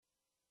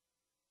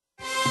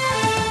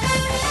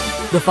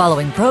The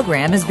following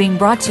program is being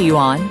brought to you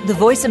on the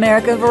Voice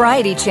America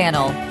Variety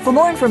Channel. For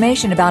more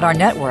information about our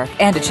network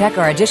and to check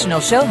our additional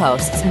show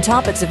hosts and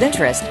topics of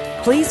interest,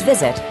 please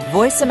visit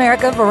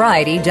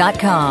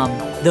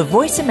voiceamericavariety.com. The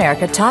Voice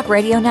America Talk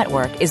Radio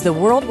Network is the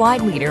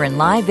worldwide leader in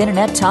live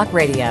Internet talk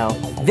radio.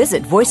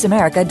 Visit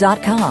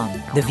voiceamerica.com.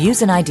 The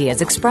views and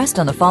ideas expressed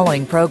on the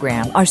following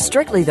program are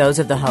strictly those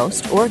of the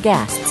host or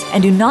guests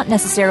and do not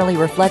necessarily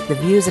reflect the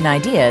views and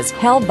ideas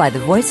held by the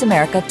Voice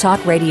America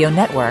Talk Radio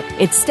Network,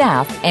 its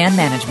staff, and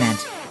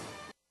management.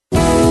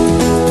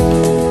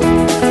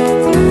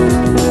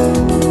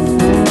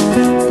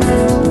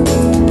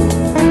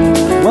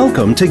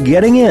 Welcome to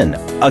Getting In,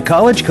 a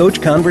college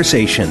coach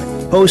conversation,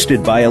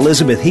 hosted by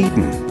Elizabeth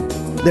Heaton.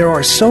 There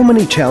are so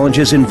many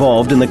challenges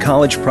involved in the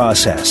college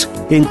process,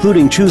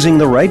 including choosing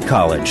the right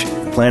college,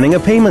 planning a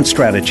payment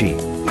strategy,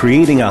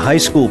 creating a high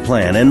school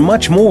plan, and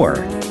much more.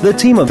 The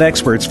team of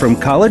experts from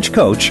College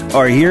Coach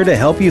are here to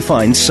help you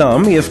find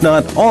some, if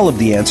not all, of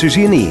the answers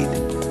you need.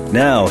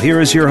 Now,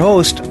 here is your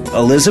host,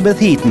 Elizabeth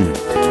Heaton.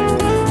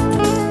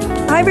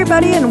 Hi,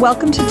 everybody, and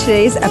welcome to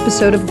today's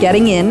episode of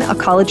Getting In, a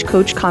College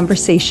Coach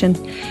Conversation.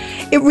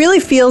 It really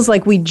feels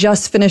like we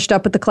just finished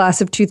up with the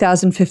class of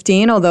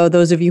 2015, although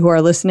those of you who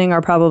are listening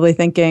are probably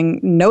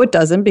thinking, no, it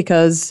doesn't,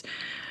 because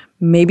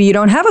maybe you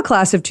don't have a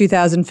class of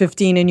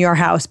 2015 in your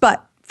house.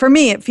 But for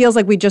me, it feels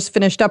like we just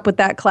finished up with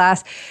that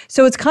class.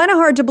 So it's kind of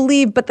hard to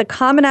believe, but the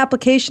Common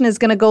Application is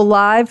going to go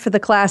live for the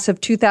class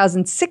of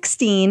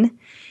 2016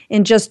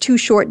 in just 2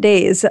 short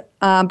days.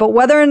 But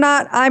whether or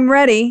not I'm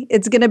ready,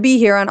 it's going to be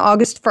here on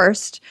August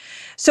 1st.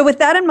 So with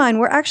that in mind,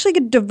 we're actually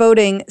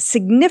devoting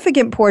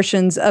significant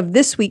portions of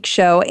this week's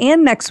show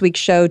and next week's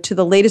show to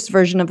the latest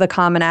version of the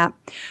Common App.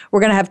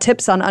 We're going to have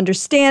tips on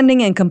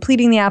understanding and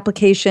completing the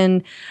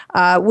application,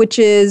 which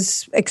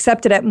is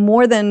accepted at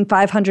more than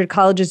 500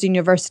 colleges and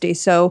universities.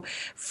 So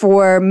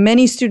for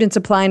many students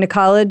applying to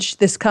college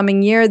this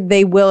coming year,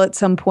 they will at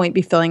some point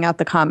be filling out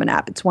the Common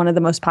App. It's one of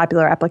the most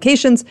popular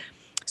applications.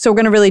 So we're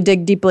going to really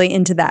dig deeply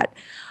into that.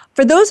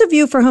 For those of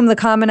you for whom the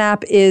Common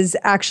App is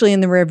actually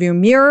in the rearview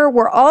mirror,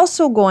 we're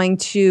also going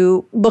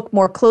to look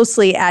more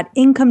closely at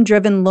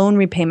income-driven loan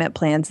repayment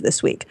plans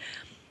this week.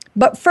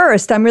 But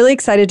first, I'm really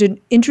excited to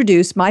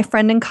introduce my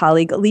friend and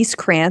colleague, Elyse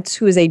Krantz,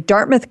 who is a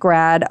Dartmouth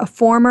grad, a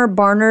former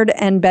Barnard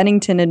and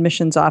Bennington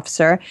admissions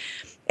officer,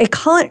 a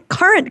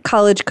current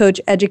college coach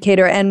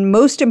educator, and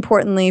most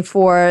importantly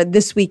for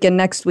this week and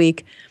next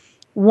week,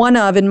 one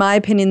of, in my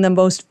opinion, the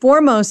most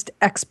foremost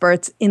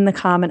experts in the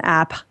Common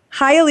App.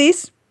 Hi,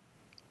 Elyse.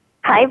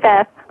 Hi,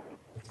 Beth.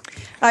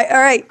 All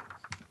right.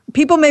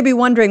 People may be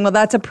wondering, well,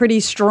 that's a pretty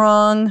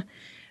strong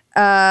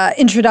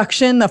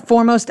introduction, the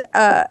foremost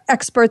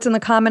experts in the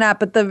Common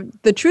App. But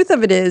the truth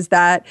of it is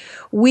that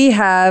we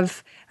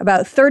have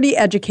about 30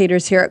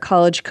 educators here at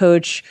College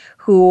Coach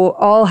who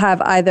all have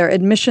either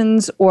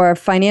admissions or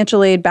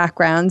financial aid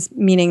backgrounds,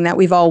 meaning that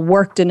we've all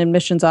worked in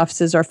admissions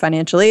offices or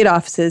financial aid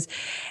offices.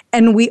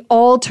 And we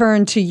all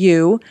turn to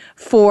you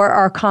for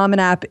our Common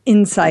App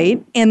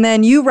insight. And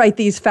then you write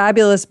these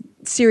fabulous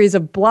series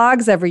of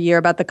blogs every year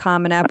about the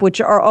Common App, which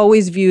are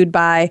always viewed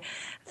by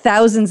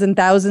thousands and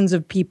thousands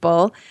of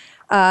people.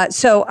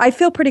 So I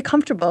feel pretty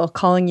comfortable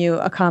calling you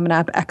a Common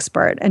App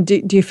expert. And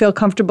do you feel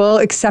comfortable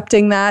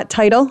accepting that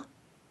title?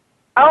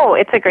 Oh,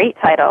 it's a great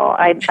title.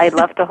 I'd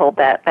love to hold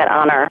that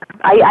honor.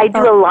 I do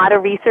a lot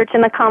of research in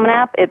the Common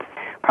App. It's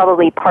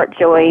probably part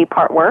joy,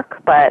 part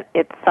work, but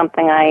it's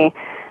something I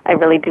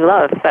really do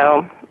love.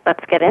 So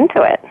let's get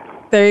into it.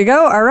 There you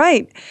go. All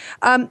right.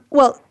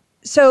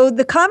 So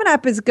the Common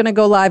App is going to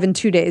go live in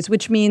 2 days,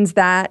 which means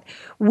that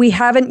we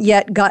haven't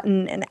yet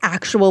gotten an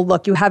actual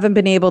look. You haven't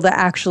been able to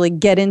actually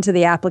get into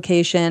the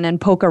application and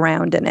poke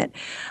around in it.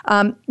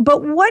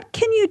 But what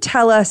can you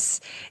tell us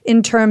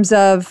in terms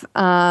of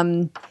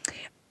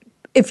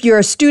if you're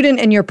a student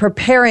and you're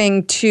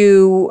preparing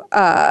to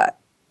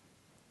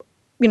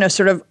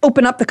sort of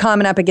open up the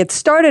Common App and get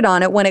started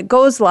on it when it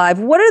goes live,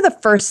 what are the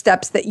first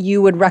steps that you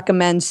would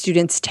recommend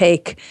students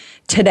take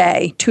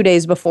today, 2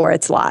 days before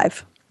it's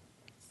live?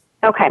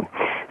 Okay,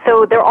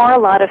 so there are a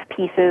lot of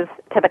pieces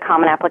to the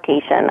Common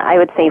Application. I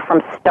would say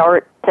from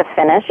start to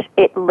finish,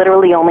 it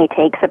literally only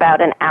takes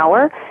about an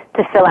hour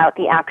to fill out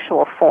the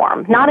actual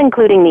form, not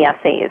including the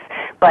essays,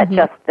 but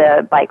just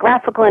the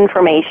biographical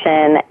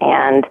information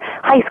and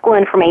high school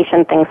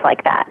information, things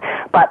like that.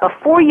 But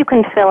before you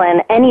can fill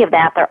in any of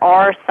that, there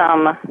are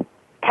some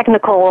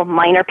technical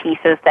minor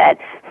pieces that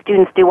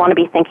students do want to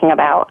be thinking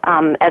about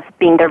as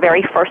being their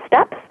very first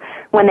steps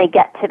when they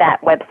get to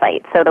that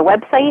website. So the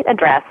website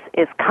address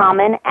is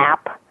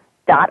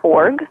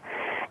commonapp.org.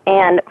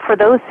 And for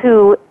those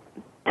who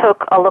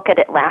took a look at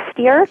it last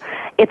year,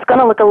 it's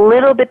going to look a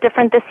little bit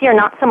different this year,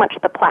 not so much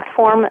the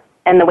platform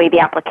and the way the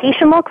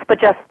application looks,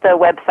 but just the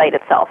website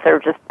itself. They're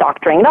just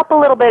doctoring it up a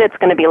little bit. It's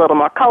going to be a little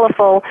more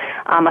colorful,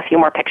 a few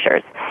more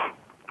pictures.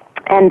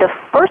 And the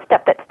first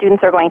step that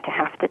students are going to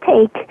have to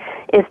take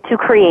is to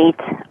create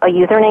a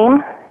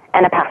username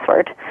and a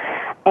password.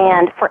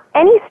 And for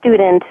any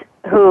student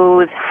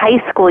whose high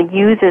school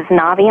uses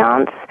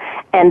Naviance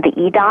and the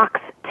eDocs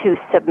to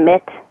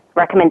submit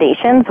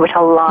recommendations, which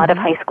a lot of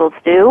high schools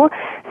do,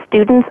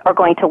 students are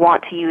going to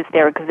want to use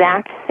their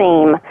exact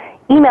same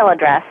email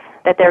address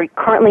that they're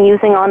currently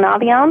using on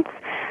Naviance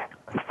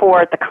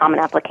for the common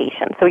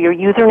application. So your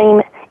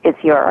username is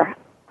your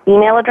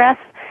email address,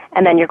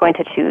 and then you're going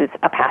to choose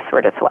a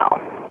password as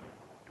well.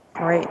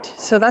 Great.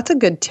 So that's a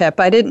good tip.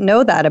 I didn't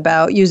know that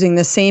about using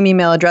the same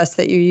email address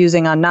that you're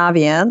using on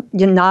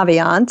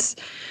Naviance.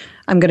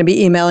 I'm going to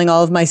be emailing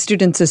all of my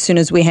students as soon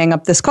as we hang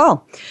up this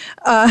call.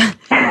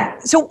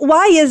 So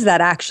why is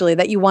that actually,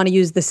 that you want to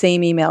use the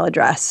same email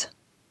address?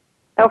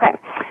 Okay.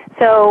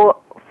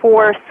 So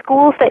for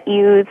schools that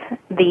use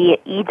the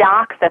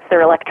e-docs, that's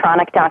their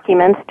electronic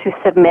documents, to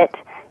submit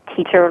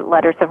teacher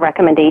letters of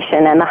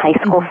recommendation and the high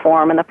school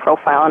form and the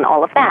profile and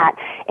all of that,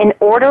 in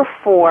order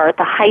for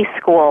the high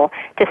school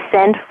to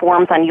send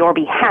forms on your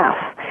behalf,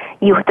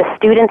 the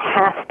student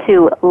has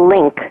to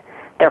link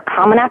their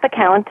Common App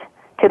account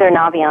to their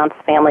Naviance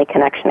Family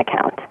Connection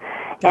account.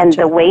 Gotcha. And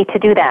the way to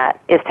do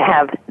that is to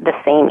have the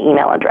same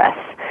email address.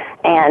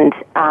 And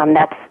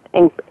that's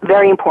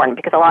very important,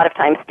 because a lot of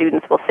times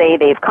students will say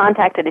they've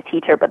contacted a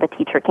teacher, but the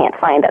teacher can't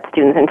find that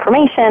student's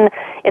information.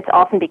 It's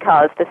often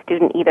because the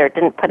student either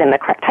didn't put in the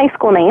correct high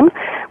school name,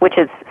 which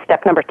is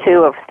step number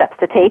 2 of steps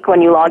to take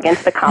when you log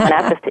into the Common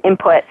App, is to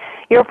input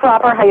your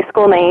proper high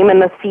school name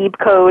and the FEEB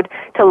code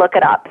to look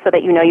it up so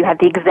that you know you have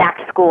the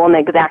exact school and the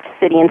exact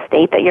city and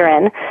state that you're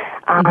in.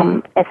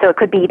 And so it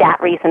could be that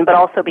reason, but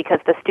also because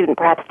the student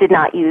perhaps did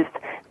not use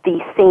the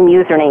same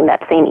username,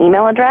 that same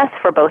email address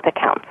for both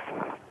accounts.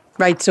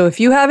 Right. So if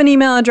you have an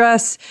email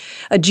address,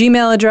 a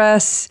Gmail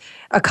address,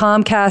 a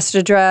Comcast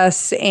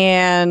address,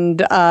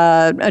 and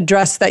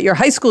address that your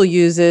high school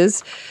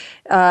uses,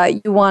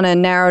 you want to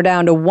narrow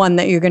down to one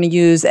that you're going to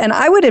use. And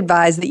I would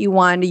advise that you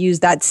want to use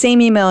that same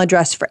email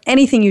address for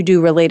anything you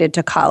do related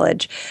to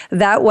college.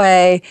 That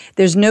way,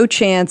 there's no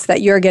chance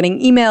that you're getting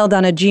emailed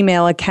on a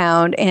Gmail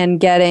account and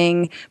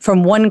getting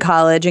from one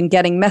college and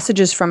getting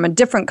messages from a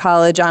different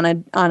college on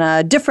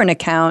a different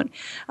account.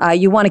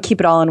 You want to keep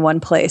it all in one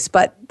place.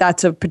 But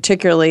that's a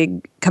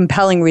particularly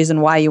compelling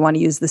reason why you want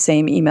to use the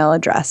same email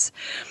address.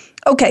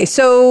 Okay,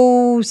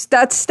 so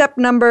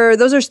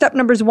those are step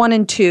numbers 1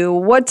 and 2.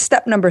 What's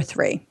step number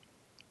 3?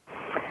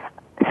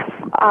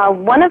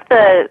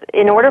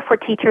 In order for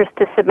teachers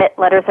to submit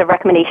letters of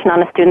recommendation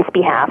on a student's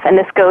behalf, and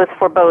this goes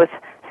for both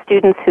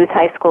students whose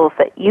high schools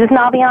that use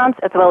Naviance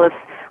as well as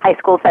high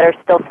schools that are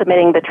still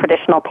submitting the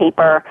traditional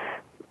paper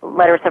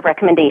letters of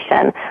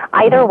recommendation.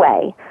 Either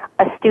way,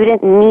 a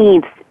student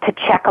needs to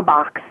check a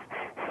box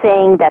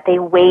saying that they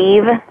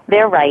waive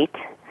their right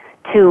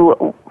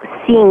to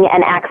seeing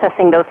and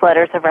accessing those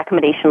letters of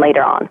recommendation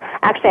later on.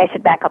 Actually, I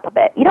should back up a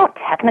bit. You don't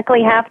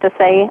technically have to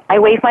say, I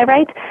waive my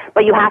right,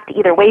 but you have to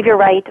either waive your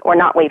right or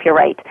not waive your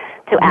right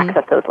to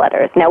access those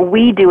letters. Now,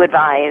 we do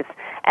advise,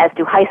 as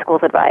do high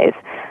schools advise,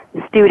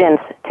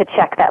 students to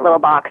check that little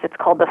box. It's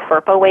called the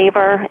FERPA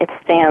waiver. It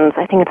stands,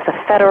 I think it's the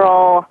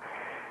Federal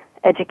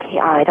I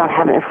don't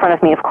have it in front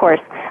of me, of course,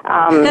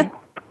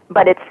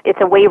 but it's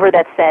a waiver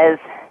that says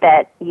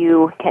that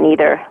you can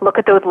either look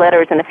at those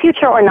letters in the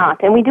future or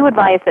not. And we do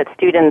advise that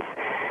students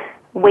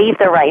waive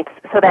their rights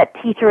so that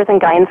teachers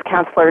and guidance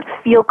counselors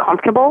feel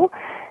comfortable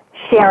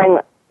sharing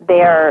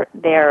their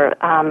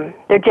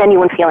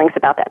genuine feelings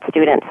about that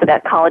student, so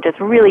that colleges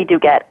really do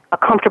get a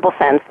comfortable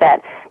sense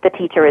that the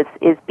teacher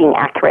is being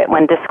accurate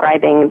when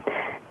describing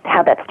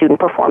how that student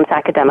performs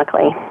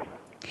academically.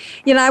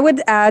 You know, I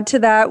would add to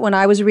that, when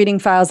I was reading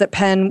files at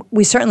Penn,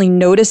 we certainly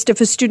noticed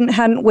if a student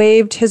hadn't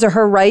waived his or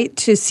her right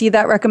to see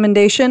that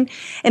recommendation.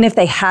 And if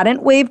they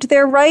hadn't waived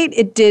their right,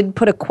 it did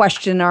put a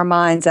question in our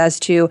minds as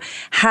to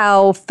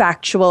how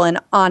factual and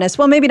honest,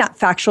 well, maybe not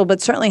factual, but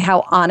certainly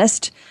how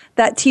honest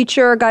that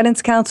teacher or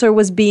guidance counselor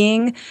was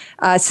being,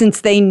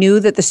 since they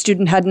knew that the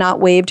student had not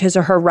waived his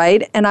or her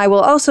right. And I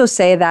will also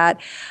say that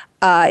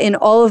in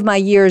all of my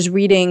years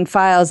reading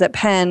files at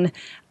Penn,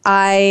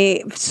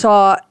 I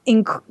saw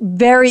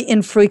very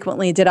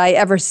infrequently did I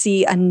ever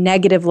see a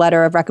negative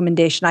letter of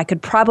recommendation. I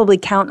could probably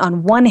count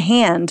on one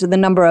hand the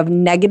number of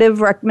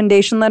negative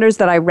recommendation letters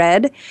that I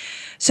read.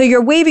 So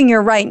you're waiving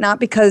your right, not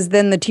because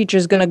then the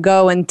teacher's going to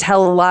go and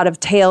tell a lot of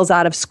tales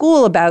out of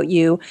school about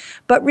you,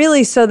 but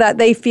really so that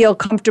they feel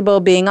comfortable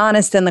being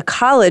honest, and the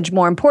college,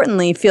 more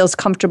importantly, feels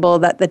comfortable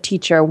that the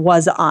teacher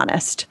was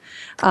honest.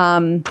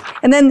 And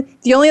then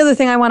the only other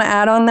thing I want to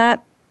add on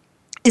that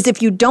is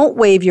if you don't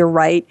waive your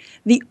right,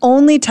 the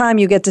only time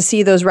you get to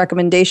see those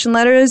recommendation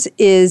letters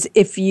is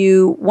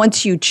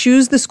once you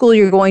choose the school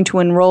you're going to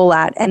enroll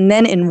at, and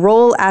then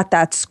enroll at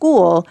that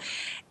school,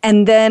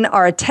 and then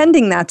are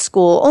attending that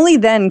school, only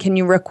then can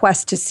you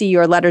request to see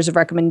your letters of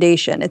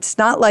recommendation. It's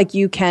not like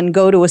you can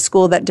go to a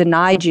school that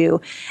denied you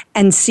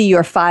and see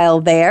your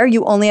file there.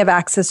 You only have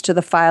access to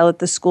the file at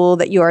the school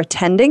that you're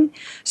attending.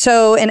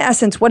 So in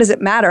essence, what does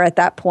it matter at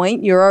that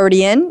point? You're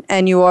already in,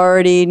 and you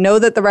already know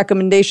that the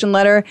recommendation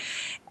letter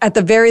at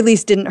the very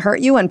least didn't hurt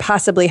you and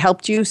possibly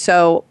helped you.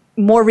 So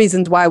more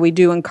reasons why we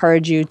do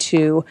encourage you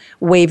to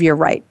waive your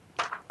right.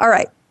 All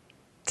right.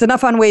 It's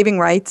enough on waiving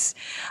rights.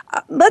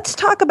 Let's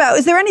talk about,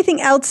 is there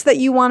anything else that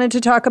you wanted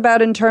to talk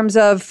about in terms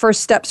of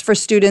first steps for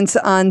students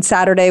on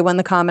Saturday when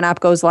the Common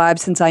App goes live,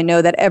 since I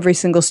know that every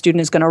single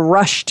student is going to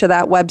rush to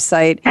that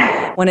website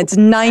when it's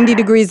 90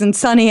 degrees and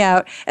sunny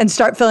out and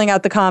start filling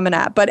out the Common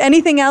App. But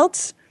anything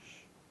else?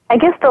 I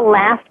guess the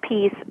last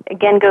piece,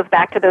 again, goes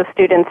back to those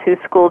students whose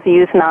schools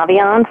use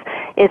Naviance,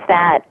 is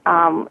that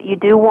you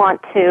do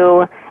want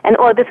to,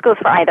 or this goes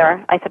for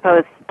either, I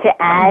suppose,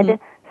 to add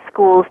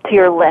schools to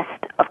your list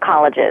of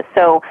colleges.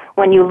 So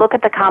when you look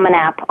at the Common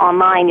App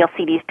online, you'll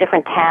see these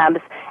different tabs,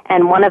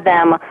 and one of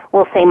them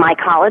will say My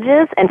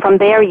Colleges, and from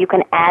there you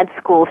can add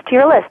schools to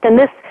your list. And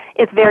this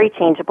is very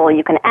changeable.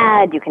 You can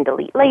add, you can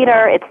delete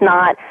later. It's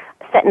not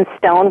set in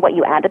stone what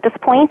you add at this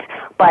point,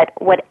 but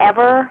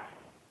whatever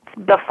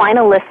the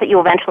final list that you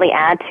eventually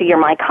add to your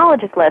My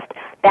Colleges list,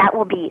 that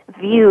will be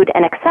viewed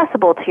and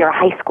accessible to your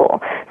high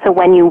school. So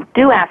when you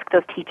do ask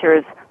those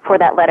teachers for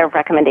that letter of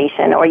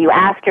recommendation, or you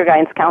ask your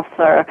guidance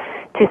counselor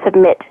to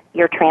submit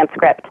your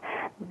transcript,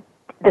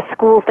 the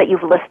schools that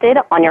you've listed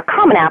on your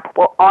Common App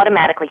will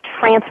automatically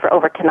transfer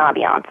over to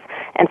Naviance.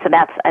 And so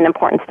that's an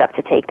important step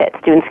to take that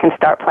students can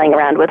start playing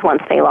around with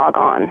once they log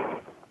on.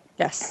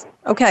 Yes.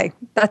 Okay,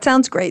 that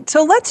sounds great.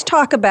 So let's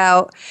talk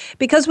about,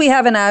 because we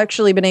haven't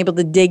actually been able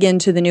to dig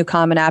into the new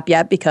Common App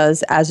yet,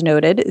 because as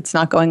noted, it's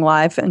not going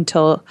live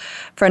until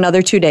for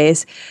another 2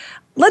 days.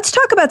 Let's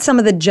talk about some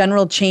of the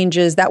general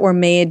changes that were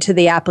made to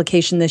the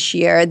application this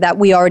year that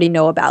we already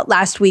know about.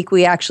 Last week,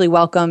 we actually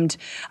welcomed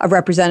a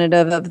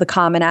representative of the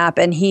Common App,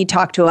 and he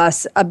talked to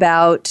us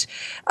about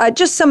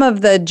just some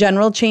of the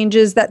general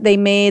changes that they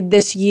made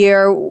this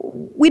year.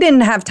 We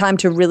didn't have time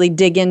to really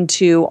dig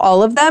into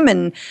all of them,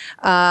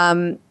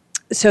 and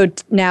so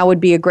now would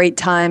be a great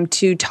time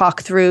to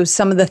talk through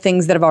some of the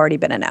things that have already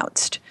been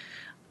announced.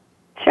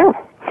 Sure.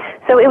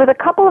 So it was a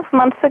couple of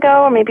months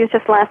ago, or maybe it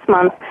was just last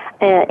month,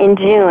 in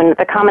June,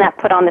 the Common App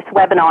put on this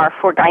webinar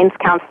for guidance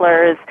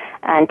counselors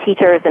and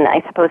teachers and,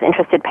 I suppose,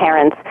 interested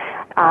parents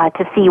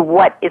to see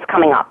what is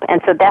coming up.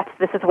 And so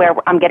this is where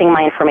I'm getting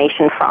my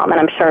information from, and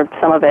I'm sure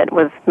some of it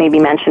was maybe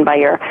mentioned by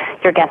your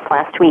guest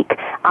last week.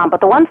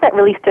 But the ones that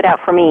really stood out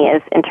for me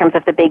is, in terms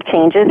of the big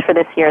changes for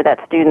this year that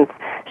students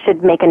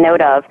should make a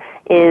note of,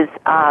 is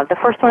the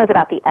first one is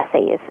about the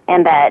essays,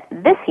 and that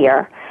this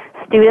year,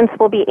 students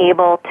will be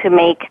able to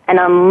make an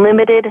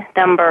unlimited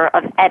number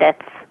of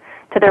edits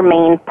to their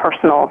main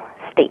personal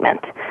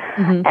statement.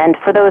 Mm-hmm. And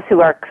for those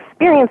who are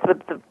experienced with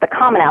the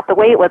Common App, the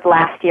way it was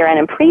last year and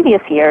in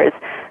previous years,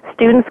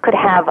 students could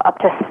have up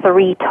to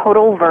 3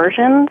 total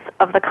versions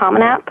of the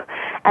Common App,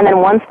 and then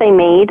once they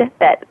made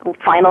that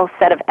final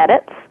set of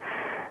edits,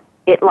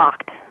 it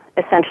locked,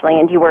 essentially,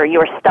 and you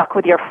were stuck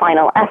with your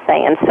final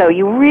essay. And so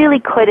you really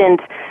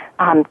couldn't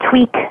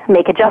tweak,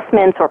 make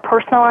adjustments, or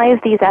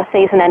personalize these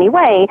essays in any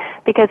way,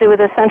 because it was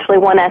essentially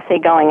one essay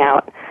going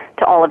out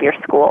to all of your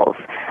schools.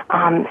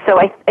 So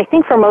I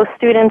think for most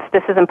students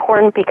this is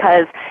important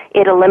because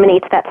it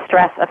eliminates that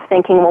stress of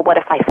thinking, well, what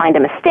if I find a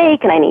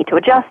mistake and I need to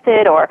adjust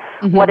it? Or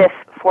what if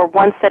for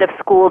one set of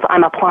schools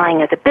I'm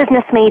applying as a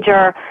business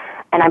major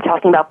and I'm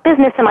talking about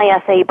business in my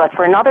essay, but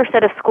for another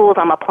set of schools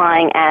I'm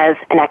applying as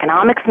an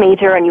economics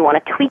major, and you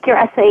want to tweak your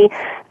essay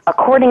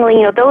accordingly.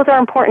 You know, those are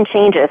important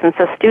changes, and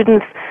so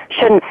students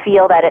shouldn't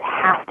feel that it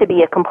has to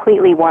be a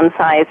completely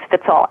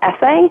one-size-fits-all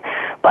essay,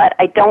 but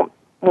I don't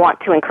want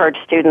to encourage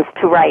students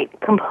to write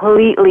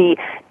completely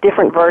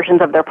different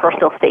versions of their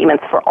personal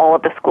statements for all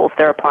of the schools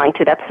they're applying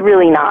to. That's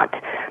really not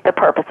the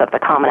purpose of the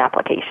Common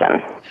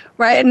Application.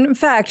 Right. And in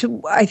fact,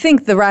 I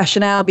think the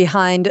rationale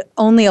behind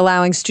only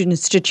allowing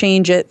students to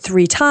change it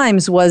 3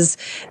 times was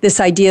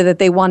this idea that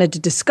they wanted to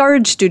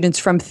discourage students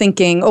from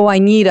thinking, oh, I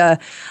need a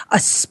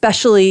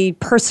specially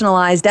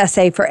personalized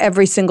essay for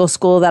every single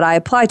school that I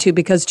apply to,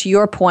 because to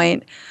your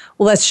point,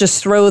 well, let's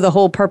just throw the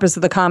whole purpose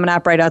of the Common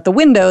App right out the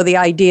window. The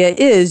idea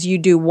is you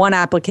do one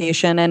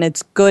application and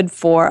it's good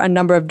for a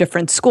number of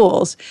different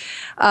schools.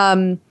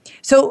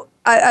 So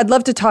I'd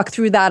love to talk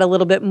through that a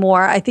little bit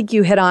more. I think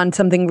you hit on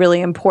something really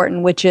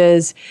important, which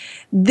is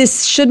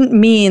this shouldn't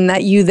mean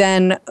that you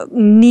then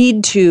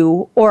need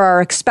to or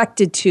are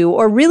expected to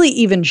or really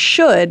even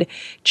should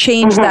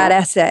change that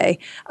essay.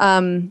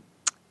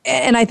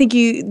 And I think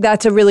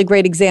that's a really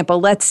great example.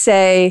 Let's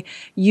say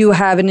you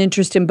have an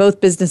interest in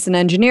both business and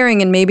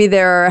engineering, and maybe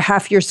there are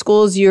half your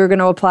schools you're going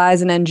to apply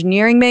as an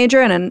engineering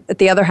major, and at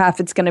the other half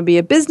it's going to be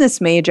a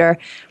business major.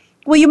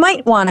 Well, you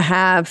might want to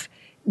have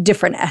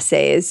different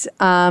essays.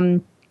 Are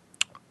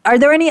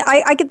there any,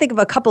 I can think of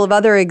a couple of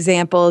other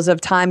examples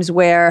of times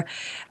where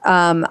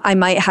I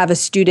might have a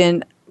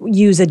student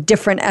use a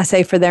different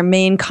essay for their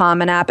main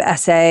Common App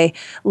essay,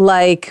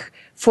 like,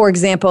 for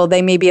example,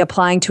 they may be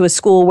applying to a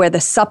school where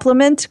the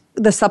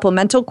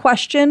supplemental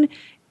question,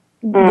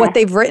 what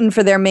they've written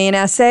for their main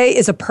essay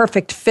is a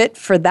perfect fit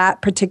for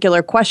that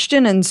particular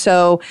question. And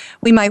so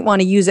we might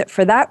want to use it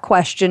for that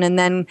question and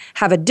then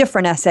have a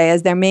different essay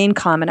as their main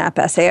Common App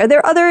essay. Are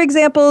there other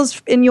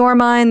examples in your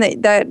mind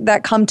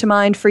that come to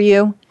mind for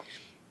you?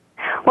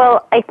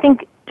 Well, I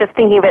think just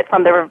thinking of it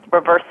from the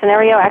reverse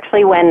scenario,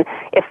 actually,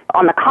 if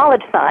on the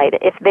college side,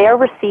 if they're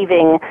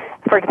receiving,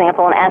 for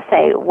example, an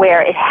essay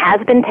where it has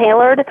been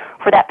tailored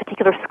for that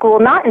particular school,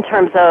 not in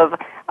terms of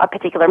a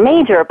particular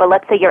major, but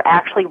let's say you're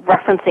actually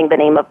referencing the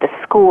name of the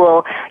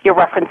school, you're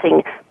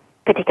referencing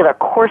particular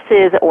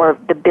courses or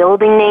the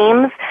building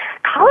names,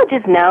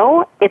 colleges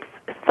know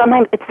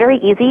sometimes it's very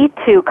easy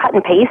to cut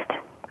and paste,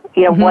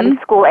 one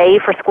school A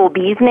for school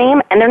B's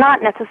name, and they're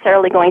not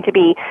necessarily going to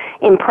be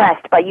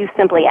impressed by you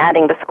simply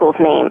adding the school's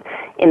name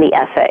in the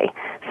essay.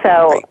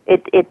 So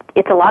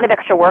it's a lot of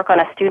extra work on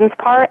a student's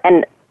part,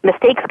 and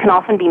mistakes can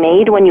often be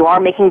made when you are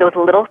making those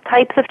little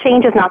types of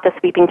changes, not the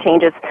sweeping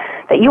changes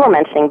that you were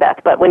mentioning, Beth,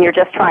 but when you're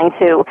just trying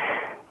to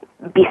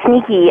be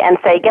sneaky and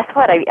say, guess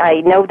what,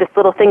 I know this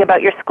little thing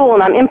about your school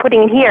and I'm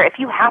inputting it here. If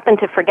you happen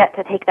to forget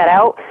to take that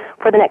out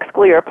for the next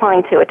school you're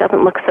applying to, it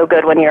doesn't look so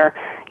good when you're,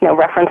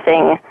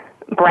 referencing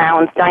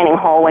Brown's dining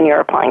hall when you're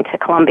applying to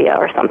Columbia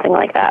or something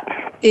like that.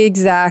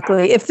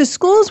 Exactly. If the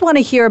schools want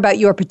to hear about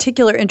your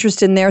particular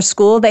interest in their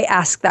school, they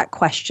ask that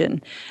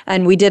question.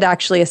 And we did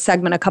actually a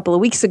segment a couple of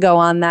weeks ago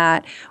on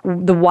that,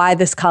 the Why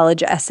This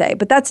College essay.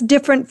 But that's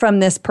different from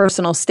this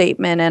personal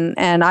statement.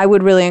 And I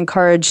would really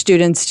encourage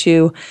students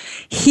to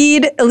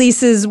heed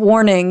Elyse's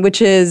warning,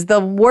 which is the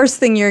worst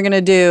thing you're going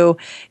to do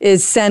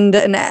is send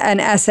an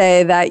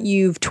essay that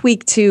you've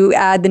tweaked to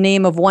add the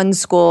name of one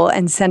school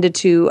and send it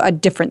to a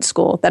different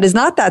school. That is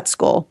not that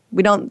school.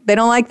 They don't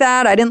like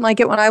that. I didn't like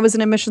it when I was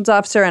an admissions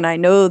officer, and I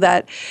know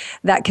that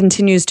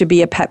continues to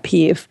be a pet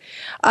peeve.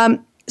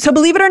 So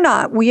believe it or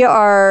not, we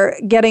are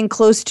getting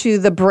close to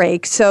the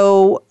break.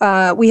 So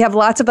we have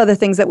lots of other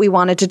things that we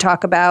wanted to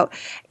talk about,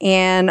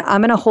 and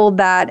I'm going to hold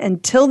that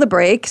until the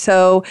break.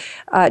 So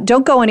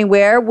don't go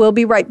anywhere. We'll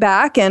be right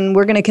back, and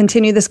we're going to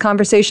continue this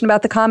conversation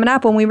about the Common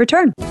App when we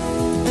return.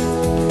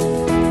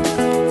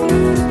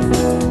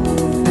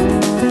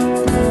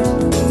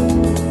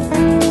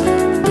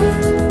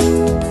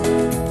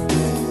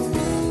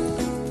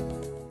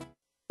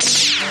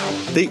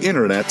 The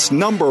Internet's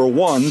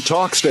 #1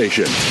 talk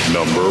station.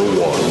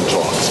 #1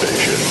 talk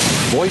station.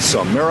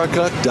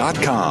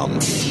 VoiceAmerica.com.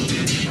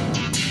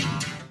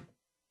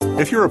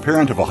 If you're a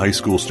parent of a high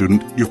school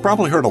student, you've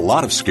probably heard a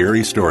lot of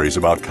scary stories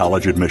about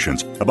college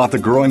admissions, about the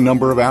growing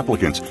number of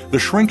applicants, the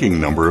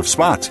shrinking number of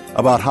spots,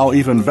 about how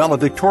even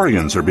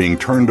valedictorians are being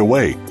turned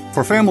away.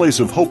 For families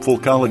of hopeful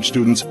college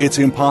students, it's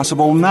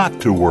impossible not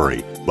to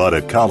worry. But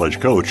at College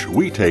Coach,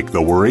 we take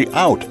the worry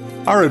out.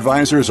 Our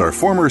advisors are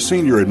former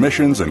senior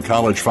admissions and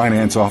college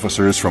finance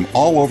officers from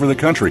all over the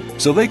country,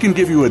 so they can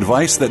give you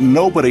advice that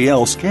nobody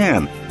else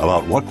can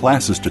about what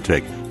classes to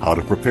take, how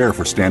to prepare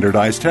for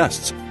standardized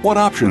tests, what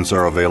options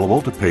are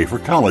available to pay for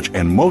college,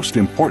 and most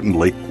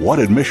importantly, what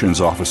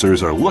admissions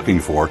officers are looking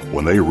for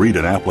when they read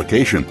an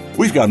application.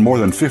 We've got more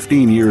than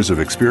 15 years of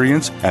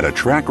experience and a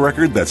track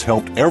record that's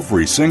helped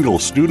every single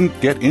student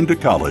get into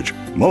college,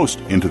 most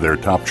into their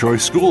top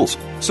choice schools.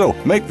 So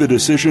make the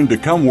decision to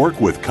come work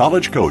with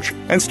College Coach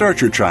and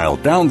start your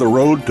child down the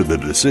road to the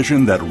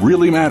decision that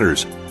really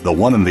matters, the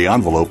one in the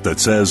envelope that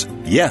says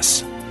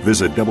yes.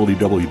 Visit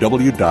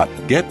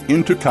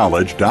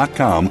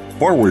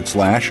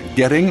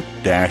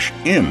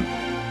www.getintocollege.com/getting-in.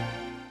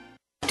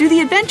 Do the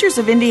adventures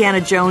of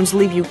Indiana Jones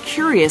leave you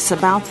curious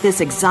about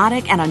this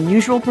exotic and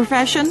unusual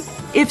profession?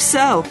 If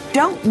so,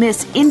 don't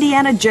miss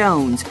Indiana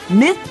Jones,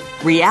 Myth,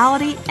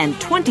 Reality, and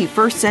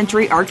 21st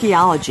Century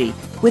Archaeology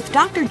with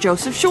Dr.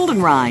 Joseph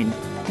Schuldenrein.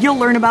 You'll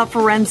learn about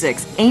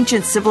forensics,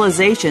 ancient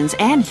civilizations,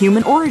 and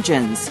human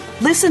origins.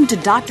 Listen to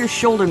Dr.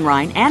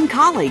 Schuldenrein and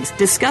colleagues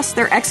discuss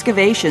their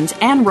excavations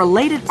and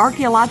related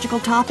archaeological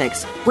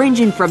topics,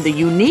 ranging from the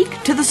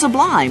unique to the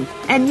sublime,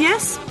 and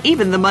yes,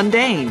 even the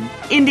mundane.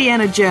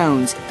 Indiana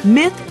Jones,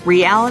 Myth,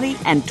 Reality,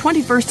 and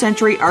 21st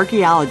Century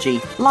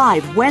Archaeology,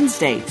 live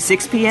Wednesday,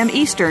 6 p.m.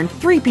 Eastern,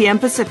 3 p.m.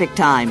 Pacific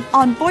Time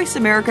on Voice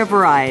America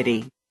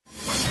Variety.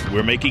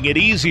 We're making it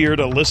easier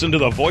to listen to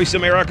the Voice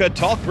America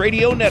Talk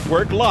Radio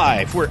Network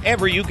live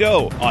wherever you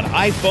go on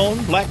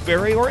iPhone,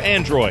 BlackBerry, or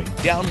Android.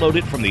 Download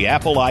it from the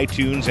Apple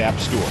iTunes App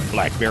Store,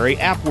 BlackBerry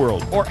App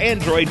World, or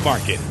Android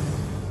Market.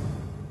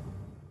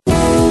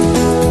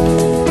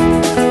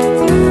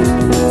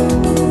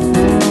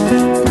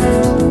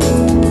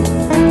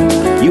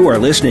 You are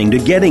listening to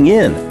Getting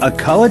In, a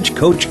College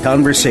Coach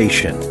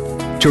Conversation.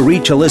 To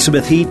reach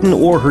Elizabeth Heaton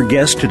or her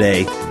guest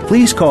today,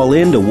 please call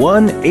in to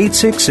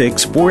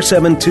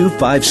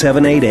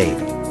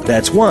 1-866-472-5788.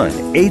 That's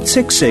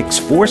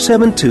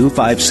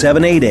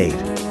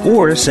 1-866-472-5788.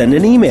 Or send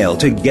an email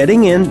to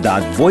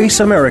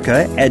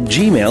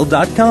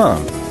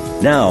gettingin.voiceamerica@gmail.com.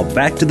 Now,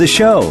 back to the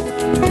show.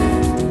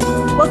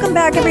 Welcome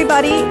back,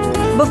 everybody.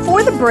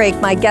 Before the break,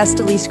 my guest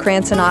Elyse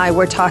Krantz and I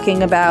were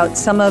talking about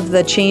some of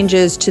the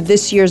changes to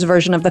this year's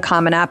version of the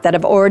Common App that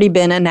have already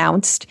been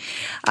announced.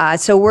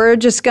 So we're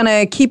just going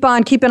to keep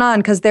on keeping on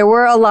because there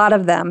were a lot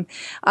of them.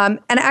 And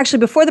actually,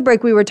 before the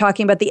break, we were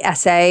talking about the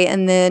essay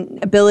and the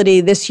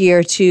ability this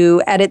year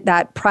to edit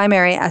that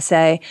primary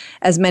essay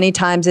as many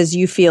times as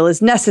you feel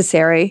is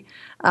necessary.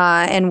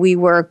 And we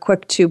were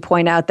quick to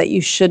point out that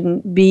you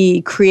shouldn't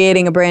be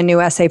creating a brand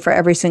new essay for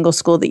every single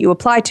school that you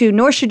apply to,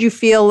 nor should you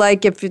feel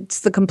like if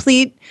it's the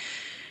complete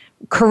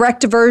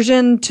correct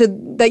version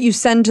that you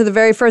send to the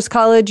very first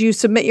college you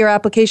submit your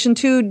application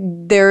to,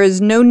 there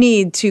is no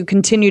need to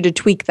continue to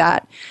tweak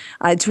that.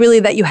 It's really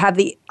that you have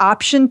the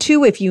option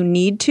to if you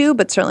need to,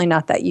 but certainly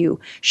not that you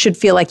should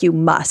feel like you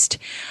must.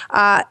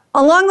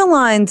 Along the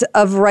lines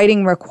of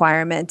writing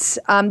requirements,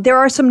 there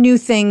are some new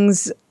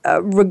things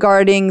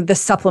regarding the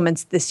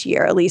supplements this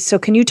year, Elyse. So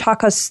can you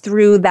talk us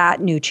through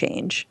that new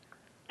change?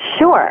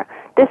 Sure.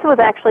 This was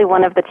actually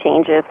one of the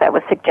changes that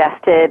was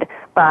suggested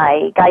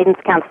by guidance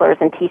counselors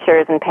and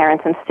teachers and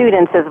parents and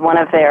students as one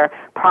of their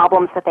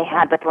problems that they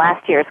had with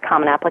last year's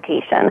Common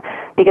Application.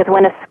 Because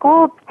when a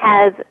school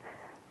has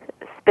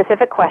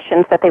specific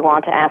questions that they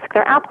want to ask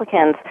their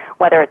applicants,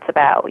 whether it's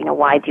about,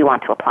 why do you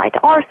want to apply to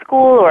our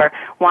school, or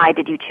why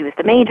did you choose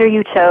the major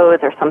you chose,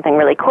 or something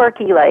really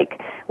quirky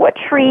like what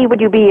tree would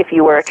you be if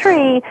you were a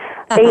tree,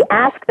 they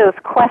ask those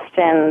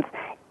questions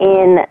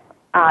in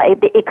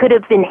it could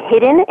have been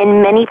hidden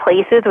in many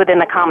places within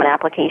the Common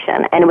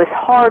Application, and it was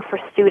hard for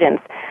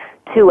students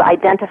to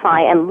identify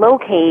and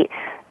locate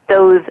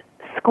those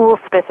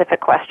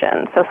school-specific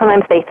questions. So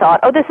sometimes they thought,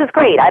 oh, this is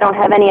great. I don't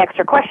have any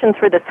extra questions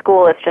for this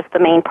school. It's just the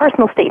main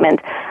personal statement.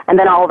 And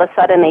then all of a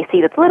sudden they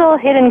see this little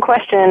hidden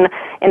question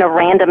in a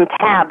random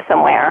tab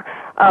somewhere.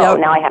 Oh,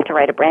 now I have to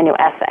write a brand new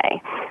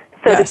essay.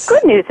 So the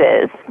good news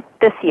is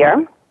this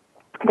year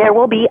there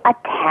will be a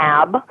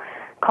tab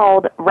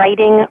called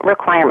Writing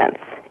Requirements.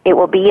 It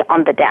will be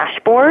on the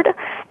dashboard,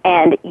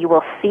 and you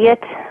will see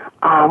it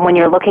when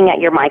you're looking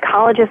at your My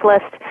Colleges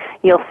list.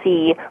 You'll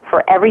see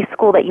for every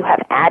school that you have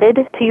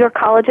added to your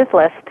colleges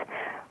list,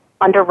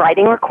 under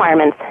Writing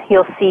Requirements,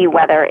 you'll see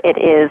whether it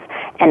is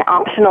an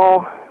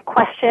optional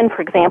question,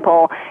 for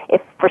example,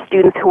 if for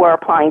students who are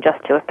applying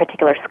just to a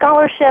particular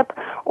scholarship,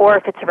 or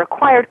if it's a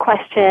required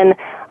question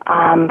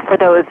for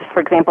those, for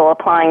example,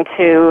 applying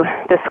to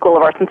the School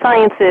of Arts and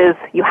Sciences,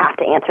 you have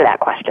to answer that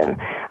question.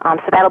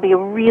 So that'll be a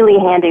really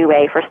handy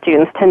way for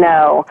students to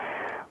know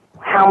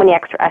how many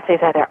extra essays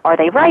are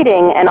they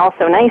writing, and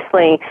also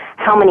nicely,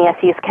 how many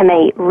essays can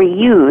they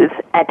reuse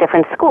at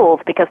different schools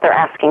because they're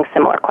asking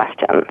similar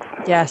questions.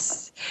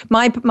 Yes.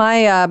 My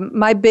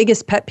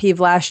biggest pet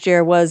peeve last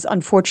year was,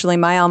 unfortunately,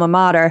 my alma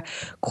mater,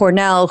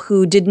 Cornell,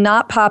 who did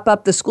not pop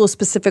up the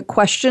school-specific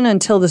question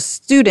until the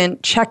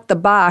student checked the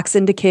box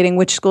indicating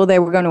which school they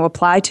were going to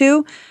apply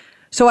to.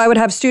 So I would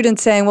have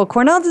students saying, well,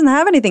 Cornell doesn't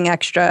have anything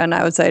extra. And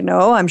I would say,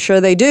 no, I'm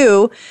sure they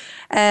do.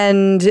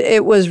 And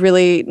it was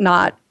really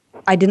not,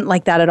 I didn't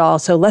like that at all.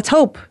 So let's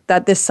hope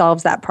that this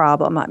solves that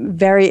problem. I'm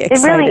very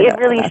excited. It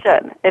really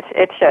should.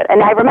 It should.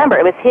 And I remember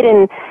it was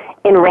hidden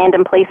in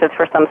random places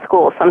for some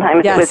schools.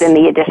 Sometimes it was in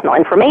the additional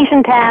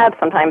information tab.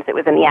 Sometimes it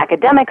was in the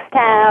academics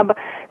tab.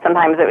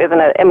 Sometimes it was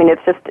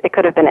it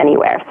could have been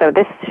anywhere. So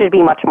this should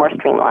be much more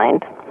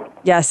streamlined.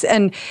 Yes,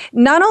 and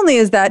not only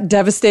is that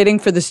devastating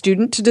for the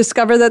student to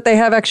discover that they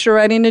have extra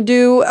writing to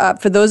do,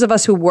 for those of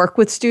us who work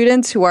with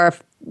students who are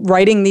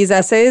writing these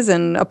essays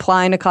and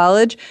applying to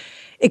college,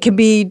 it can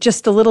be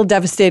just a little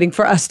devastating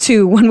for us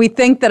too when we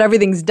think that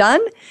everything's done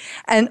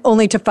and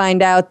only to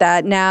find out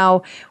that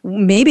now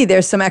maybe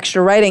there's some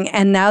extra writing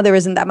and now there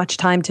isn't that much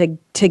time to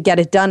get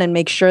it done and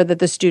make sure that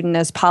the student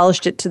has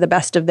polished it to the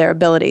best of their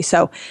ability.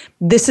 So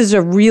this is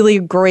a really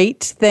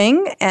great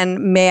thing and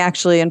may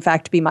actually, in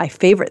fact, be my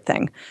favorite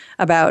thing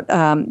about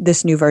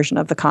this new version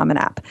of the Common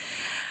App.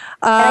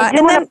 And I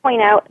do want to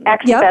point out,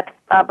 actually, that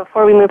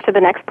before we move to the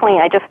next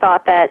point, I just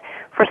thought that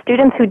for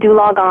students who do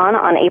log on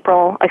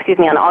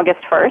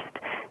August 1st,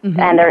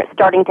 and they're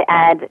starting to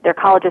add their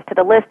colleges to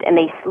the list, and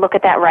they look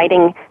at that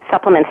Writing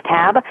Supplements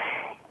tab,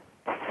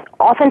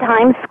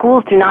 oftentimes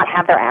schools do not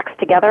have their acts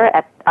together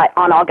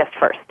on August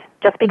 1st.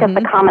 Just because the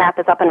Common App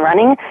is up and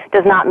running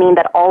does not mean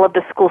that all of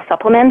the school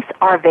supplements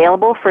are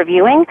available for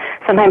viewing.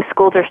 Sometimes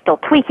schools are still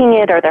tweaking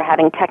it or they're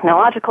having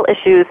technological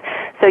issues.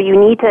 So you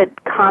need to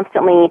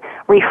constantly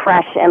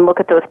refresh and look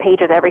at those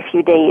pages every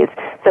few days.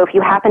 So if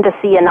you happen to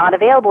see a not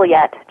available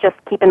yet, just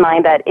keep in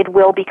mind that it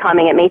will be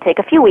coming. It may take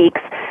a few weeks,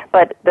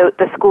 but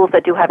the schools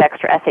that do have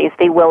extra essays,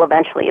 they will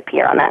eventually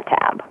appear on that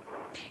tab.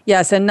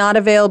 Yes, and not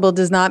available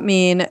does not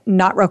mean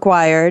not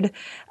required.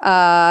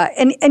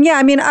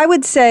 I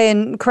would say,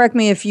 and correct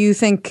me if you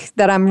think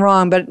that I'm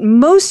wrong, but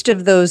most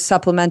of those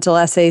supplemental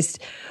essays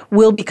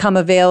will become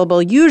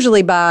available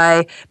usually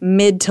by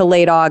mid to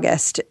late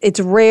August. It's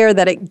rare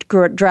that it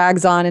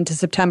drags on into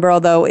September,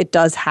 although it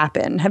does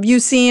happen. Have you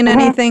seen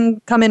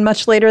anything come in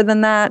much later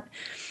than that?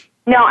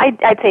 No,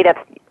 I'd say that's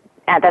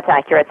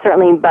accurate.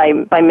 Certainly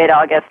by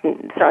mid-August,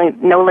 and certainly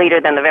no later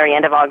than the very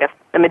end of August,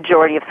 the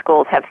majority of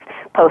schools have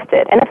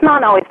posted. And it's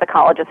not always the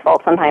college's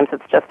fault. Sometimes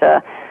it's just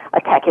a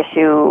tech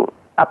issue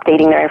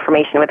updating their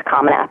information with the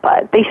Common App,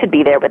 but they should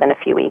be there within a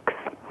few weeks.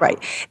 Right.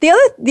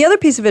 The other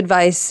piece of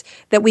advice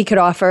that we could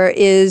offer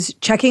is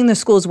checking the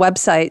school's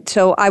website.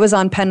 So I was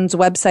on Penn's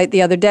website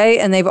the other day,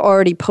 and they've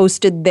already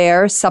posted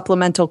their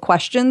supplemental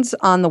questions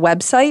on the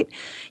website.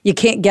 You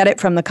can't get it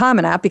from the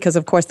Common App because,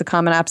 of course, the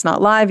Common App's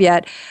not live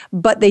yet,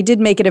 but they did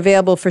make it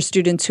available for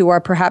students who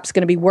are perhaps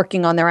going to be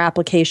working on their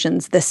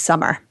applications this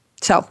summer.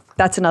 So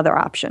that's another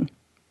option.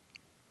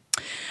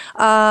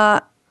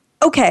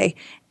 Okay.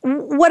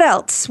 What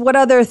else? What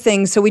other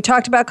things? So we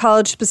talked about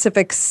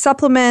college-specific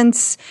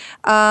supplements.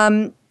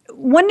 One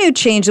new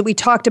change that we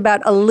talked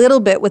about a little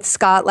bit with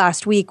Scott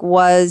last week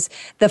was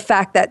the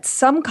fact that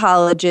some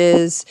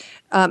colleges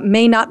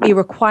may not be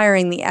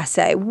requiring the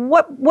essay.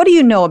 What do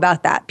you know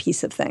about that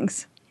piece of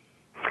things?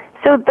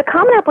 So the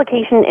Common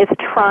Application is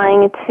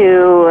trying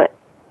to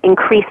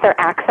increase their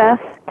access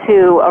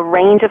to a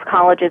range of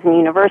colleges and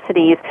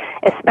universities,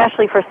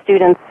 especially for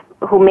students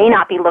who may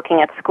not be looking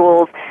at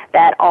schools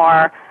that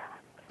are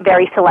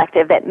very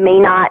selective, that may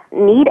not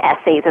need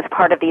essays as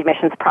part of the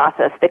admissions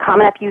process. The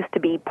Common App used to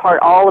be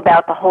all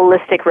about the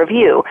holistic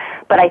review,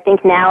 but I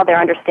think now they're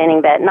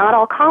understanding that not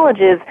all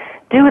colleges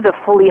do the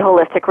fully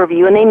holistic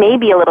review, and they may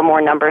be a little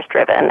more numbers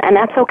driven, and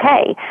that's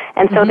okay.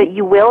 And so that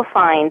you will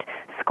find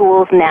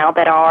schools now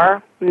that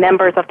are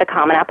members of the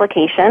Common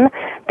Application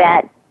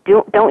that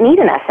don't need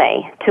an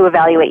essay to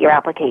evaluate your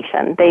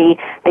application. They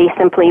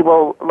simply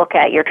will look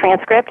at your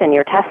transcript and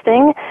your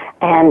testing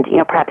and,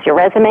 perhaps your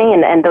resume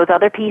and those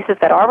other pieces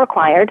that are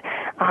required.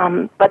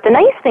 But the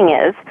nice thing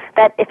is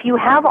that if you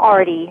have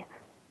already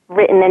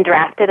written and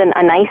drafted a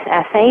nice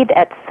essay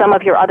that some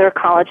of your other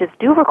colleges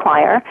do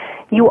require,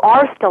 you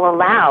are still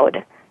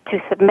allowed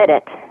to submit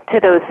it to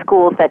those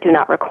schools that do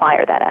not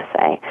require that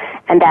essay.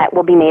 And that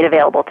will be made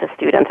available to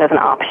students as an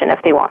option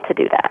if they want to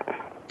do that.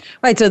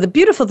 Right. So the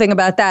beautiful thing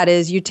about that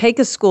is you take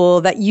a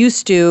school that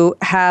used to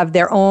have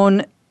their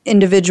own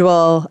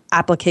individual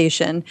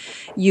application.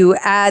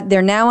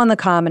 They're now on the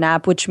Common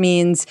App, which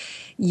means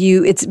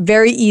it's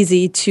very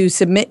easy to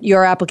submit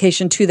your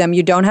application to them.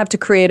 You don't have to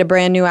create a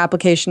brand new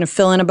application to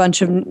fill in a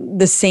bunch of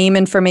the same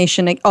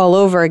information all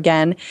over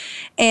again.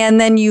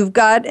 And then you've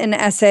got an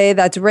essay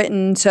that's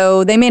written,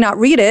 so they may not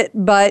read it,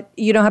 but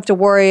you don't have to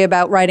worry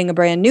about writing a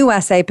brand new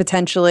essay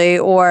potentially,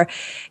 or,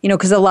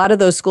 because a lot of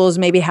those schools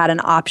maybe had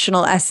an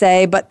optional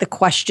essay, but the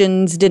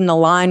questions didn't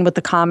align with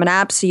the Common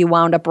App, so you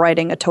wound up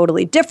writing a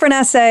totally different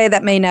essay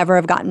that may never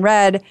have gotten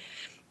read.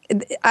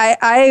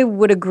 I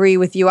would agree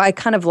with you. I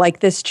kind of like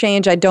this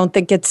change. I don't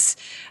think it's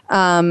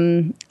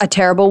a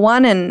terrible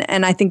one.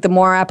 And I think the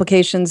more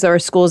applications there are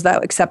schools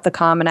that accept the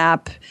Common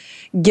App,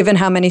 given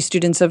how many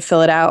students have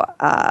filled it out,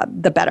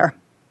 the better.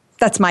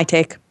 That's my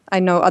take. I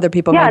know other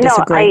people may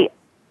disagree.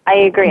 I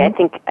agree.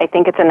 Mm-hmm. I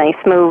think it's a nice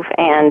move.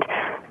 And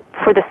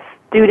for the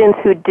students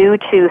who do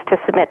choose to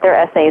submit their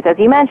essays, as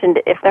you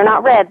mentioned, if they're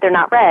not read, they're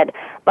not read.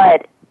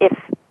 But if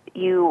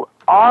you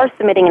are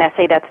submitting an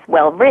essay that's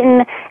well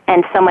written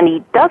and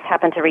somebody does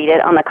happen to read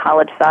it on the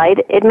college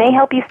side, it may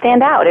help you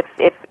stand out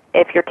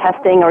if your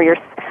testing or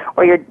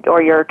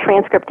your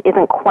transcript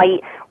isn't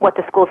quite what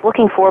the school's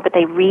looking for, but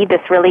they read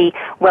this really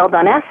well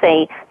done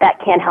essay. That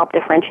can help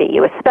differentiate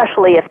you,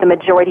 especially if the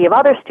majority of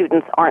other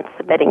students aren't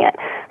submitting it.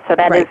 So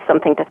that is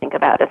something to think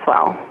about as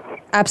well.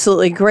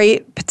 Absolutely.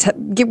 Great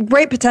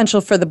potential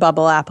for the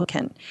bubble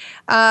applicant.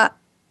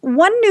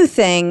 One new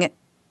thing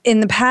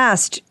in the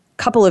past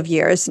couple of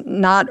years,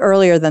 not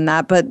earlier than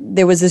that, but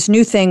there was this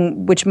new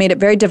thing which made it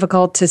very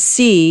difficult to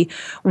see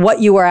what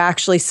you were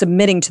actually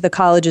submitting to the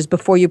colleges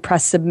before you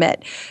press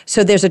submit.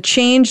 So there's a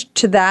change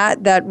to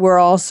that we're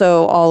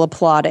also all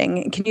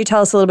applauding. Can you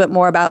tell us a little bit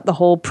more about the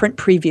whole print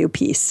preview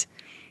piece?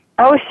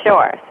 Oh,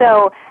 sure.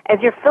 So as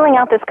you're filling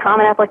out this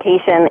Common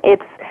Application,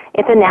 it's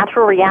a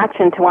natural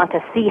reaction to want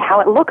to see how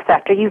it looks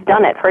after you've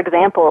done it. For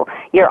example,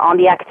 you're on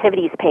the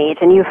activities page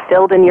and you've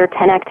filled in your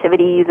 10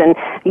 activities and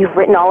you've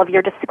written all of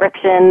your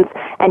descriptions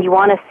and you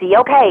want to see,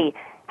 okay,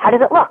 how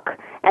does it look?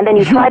 And then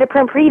you try to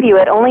print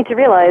preview it only to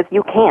realize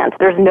you can't.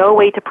 There's no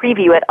way to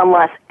preview it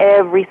unless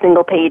every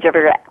single page of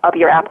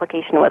your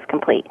application was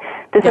complete.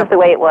 This is the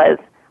way it was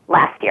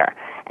last year.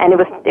 And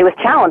it was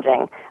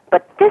challenging.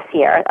 But this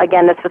year,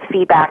 again, this was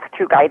feedback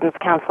through guidance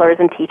counselors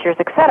and teachers,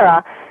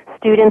 etc.,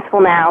 students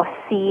will now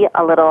see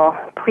a little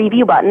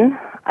preview button.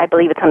 I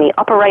believe it's on the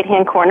upper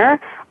right-hand corner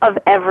of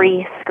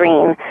every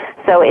screen.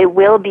 So it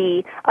will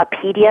be a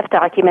PDF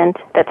document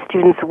that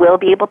students will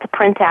be able to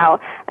print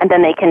out, and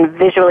then they can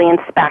visually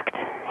inspect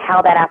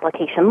how that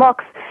application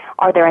looks.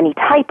 Are there any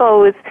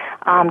typos?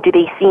 Do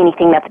they see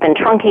anything that's been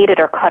truncated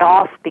or cut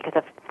off because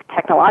of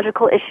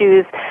technological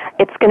issues?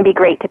 It's going to be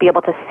great to be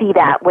able to see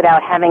that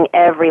without having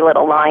every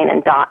little line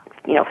and dot,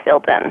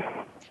 filled in.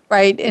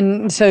 Right,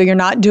 and so you're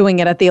not doing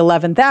it at the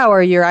 11th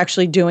hour, you're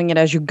actually doing it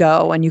as you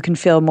go, and you can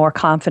feel more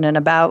confident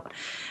about,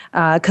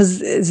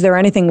 because is there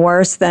anything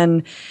worse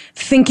than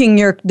thinking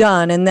you're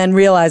done and then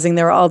realizing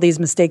there are all these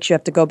mistakes you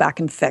have to go back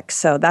and fix?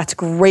 So that's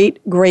great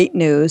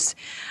news.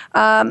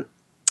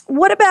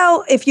 What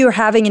about if you're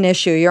having an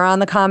issue? You're on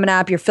the Common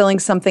App, you're filling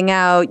something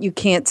out, you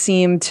can't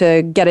seem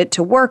to get it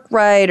to work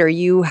right, or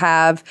you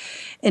have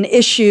an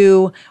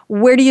issue.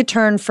 Where do you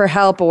turn for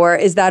help, or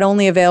is that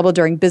only available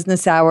during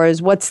business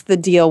hours? What's the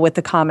deal with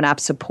the Common App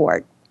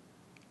support?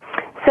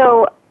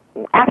 So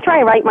after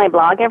I write my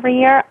blog every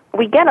year,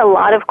 we get a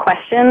lot of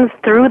questions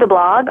through the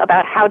blog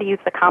about how to use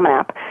the Common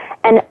App.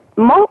 And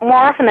more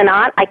often than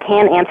not, I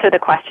can answer the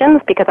questions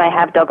because I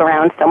have dug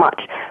around so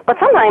much. But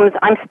sometimes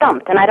I'm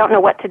stumped and I don't know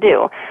what to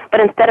do.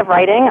 But instead of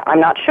writing, I'm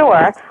not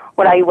sure,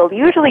 what I will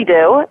usually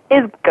do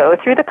is go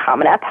through the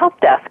Common App help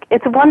desk.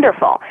 It's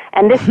wonderful.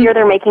 And this year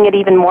they're making it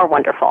even more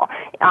wonderful.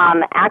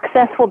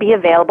 Access will be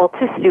available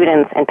to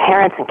students and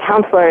parents and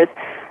counselors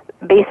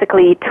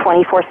basically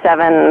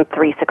 24/7,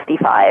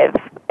 365,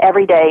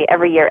 every day,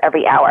 every year,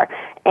 every hour.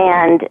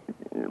 And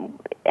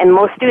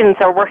most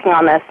students are working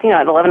on this,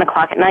 at 11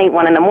 o'clock at night,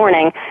 1 in the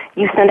morning.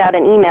 You send out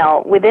an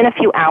email. Within a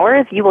few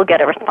hours, you will get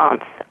a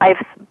response.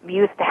 I've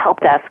used the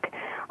help desk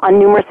on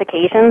numerous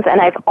occasions, and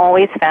I've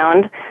always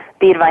found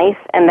the advice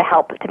and the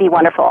help to be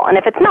wonderful. And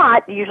if it's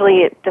not,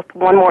 usually just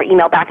one more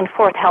email back and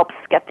forth helps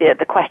get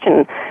the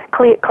question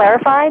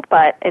clarified,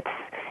 but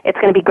it's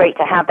going to be great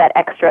to have that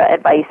extra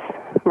advice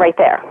right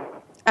there.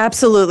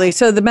 Absolutely.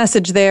 So the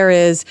message there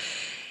is,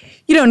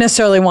 you don't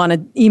necessarily want to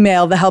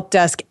email the help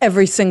desk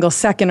every single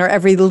second or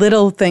every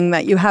little thing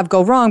that you have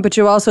go wrong, but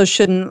you also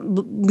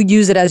shouldn't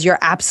use it as your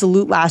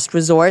absolute last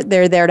resort.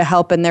 They're there to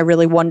help, and they're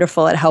really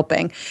wonderful at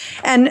helping.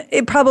 And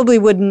it probably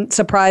wouldn't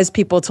surprise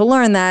people to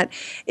learn that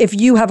if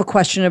you have a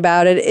question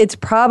about it, it's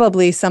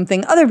probably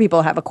something other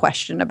people have a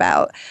question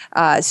about.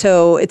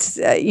 So it's,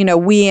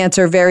 we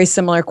answer very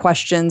similar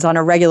questions on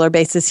a regular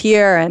basis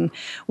here, and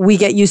we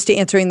get used to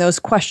answering those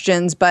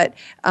questions, but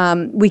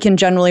we can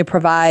generally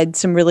provide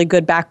some really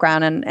good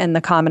background, and the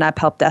Common App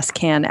Help Desk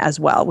can as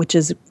well, which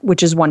is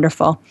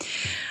wonderful.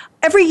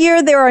 Every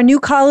year there are new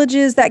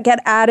colleges that get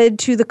added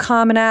to the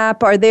Common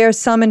App. Are there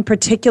some in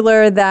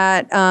particular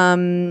that,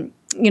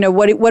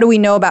 what do we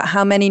know about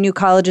how many new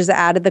colleges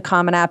added the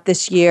Common App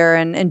this year,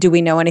 and do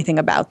we know anything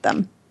about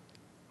them?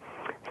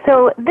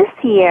 So this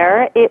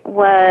year it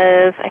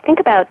was, I think,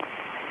 about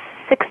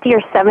 60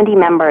 or 70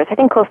 members, I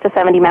think close to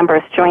 70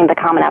 members joined the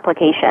Common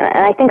Application. And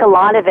I think a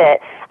lot of it,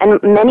 and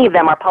many of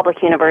them are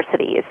public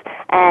universities,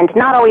 and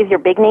not always your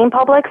big name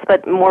publics,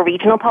 but more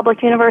regional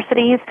public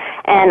universities.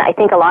 And I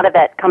think a lot of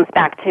that comes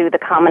back to the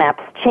Common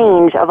App's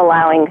change of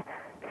allowing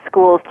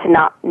schools to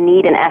not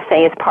need an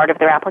essay as part of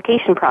their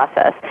application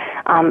process,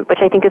 which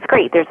I think is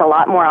great. There's a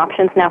lot more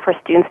options now for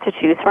students to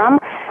choose from.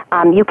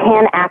 You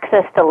can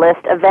access the list.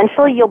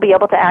 Eventually, you'll be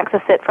able to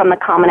access it from the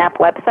Common App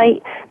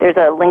website. There's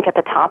a link at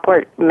the top where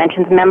it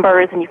mentions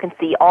members, and you can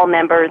see all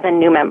members and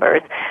new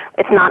members.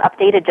 It's not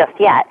updated just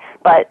yet,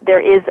 but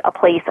there is a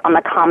place on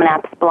the Common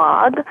App's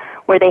blog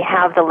where they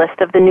have the list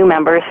of the new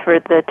members for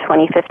the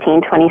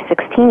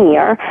 2015-2016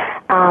 year.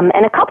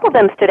 And a couple of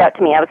them stood out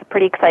to me. I was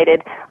pretty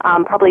excited.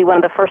 Probably one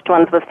of the first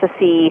ones was to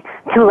see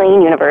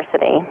Tulane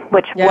University,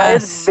 which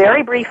was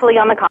very briefly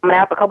on the Common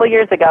App a couple of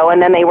years ago,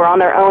 and then they were on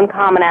their own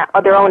Common App,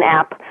 their own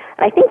app.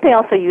 And I think they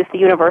also used the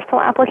Universal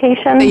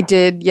application. They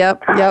did,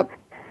 yep.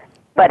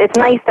 But it's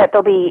nice that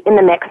they'll be in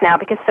the mix now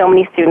because so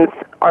many students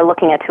are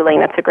looking at Tulane.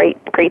 That's a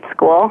great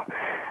school.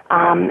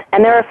 And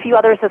there are a few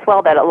others as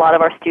well that a lot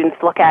of our students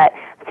look at.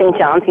 St.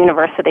 John's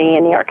University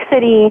in New York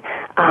City.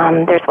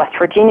 There's West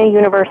Virginia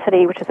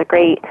University, which is a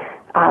great,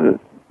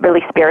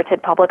 really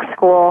spirited public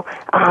school.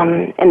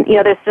 And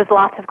there's just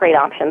lots of great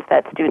options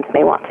that students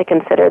may want to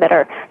consider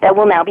that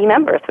will now be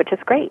members, which is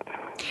great.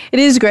 It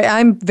is great.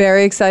 I'm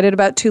very excited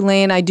about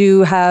Tulane. I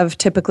do have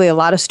typically a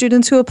lot of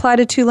students who apply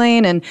to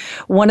Tulane, and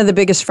one of the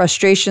biggest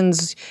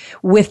frustrations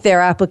with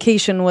their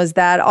application was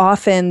that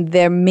often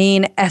their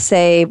main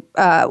essay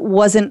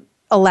wasn't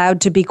allowed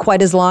to be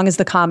quite as long as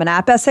the Common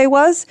App essay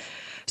was.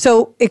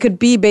 So it could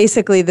be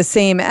basically the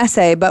same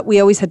essay, but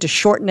we always had to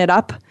shorten it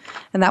up,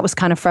 and that was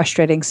kind of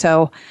frustrating.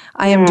 So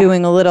I am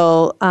doing a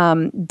little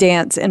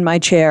dance in my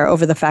chair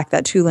over the fact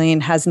that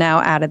Tulane has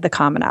now added the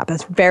Common App.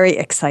 It's very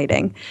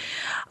exciting.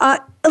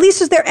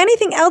 Elyse, is there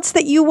anything else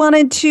that you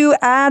wanted to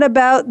add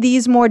about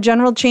these more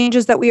general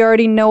changes that we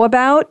already know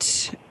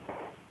about?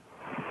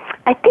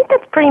 I think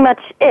that's pretty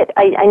much it.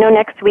 I know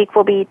next week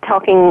we'll be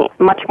talking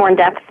much more in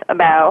depth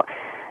about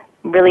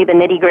really the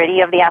nitty-gritty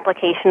of the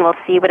application. We'll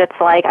see what it's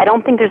like. I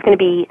don't think there's going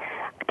to be,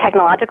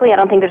 technologically, I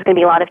don't think there's going to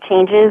be a lot of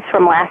changes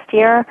from last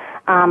year,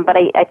 but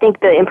I think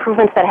the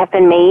improvements that have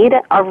been made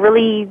are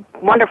really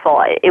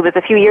wonderful. It was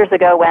a few years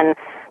ago when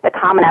the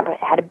Common App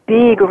had a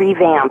big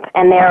revamp,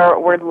 and there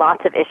were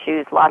lots of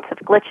issues, lots of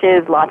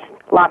glitches,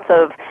 lots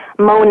of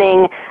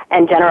moaning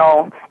and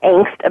general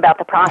angst about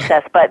the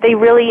process. But they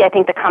really, I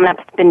think the Common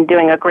App's been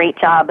doing a great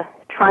job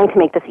trying to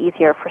make this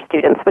easier for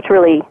students, which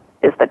really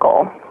is the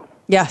goal.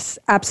 Yes,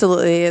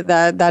 absolutely.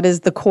 That is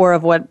the core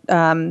of what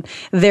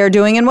they're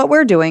doing and what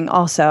we're doing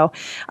also.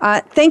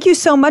 Thank you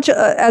so much.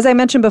 As I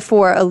mentioned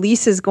before,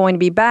 Elyse is going to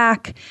be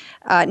back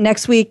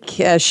next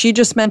week. She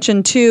just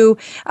mentioned too.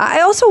 I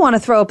also want to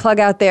throw a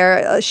plug out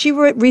there. She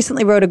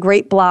recently wrote a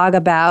great blog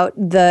about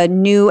the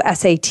new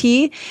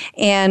SAT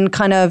and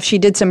she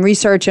did some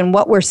research in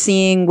what we're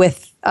seeing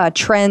with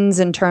trends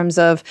in terms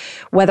of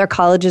whether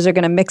colleges are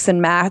going to mix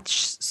and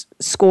match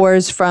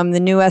scores from the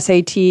new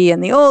SAT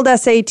and the old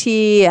SAT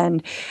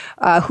and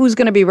who's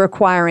going to be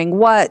requiring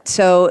what.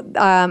 So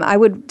I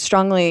would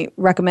strongly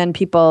recommend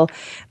people,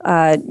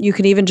 you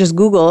can even just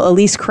Google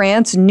Elyse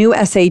Krantz, new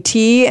SAT,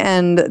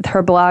 and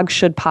her blog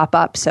should pop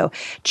up. So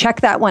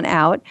check that one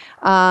out.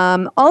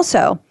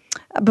 Also,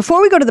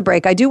 before we go to the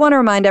break, I do want to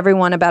remind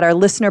everyone about our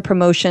listener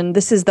promotion.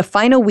 This is the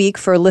final week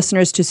for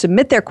listeners to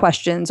submit their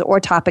questions or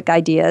topic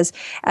ideas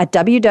at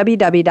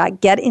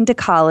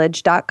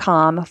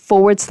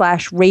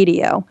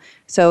www.getintocollege.com/radio.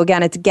 So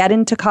again, it's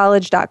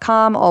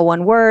getintocollege.com, all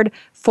one word,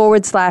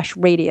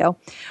 /radio.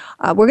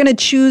 We're going to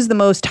choose the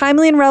most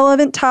timely and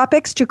relevant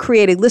topics to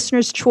create a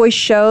listener's choice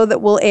show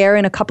that will air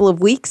in a couple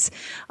of weeks.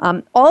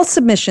 All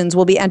submissions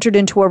will be entered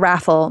into a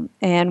raffle,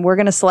 and we're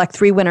going to select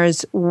 3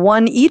 winners,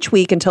 one each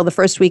week until the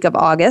first week of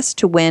August,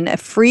 to win a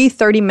free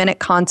 30-minute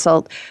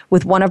consult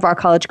with one of our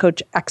College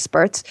Coach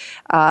experts.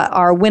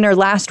 Our winner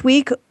last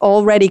week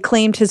already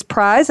claimed his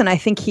prize, and I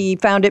think he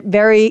found it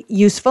very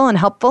useful and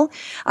helpful.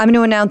 I'm going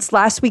to announce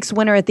last week's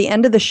winner at the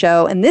end of the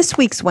show, and this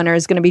week's winner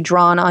is going to be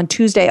drawn on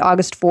Tuesday,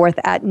 August 4th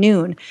at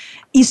noon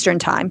Eastern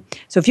Time.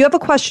 So if you have a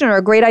question or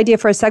a great idea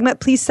for a segment,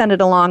 please send it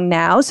along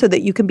now so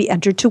that you can be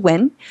entered to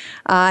win.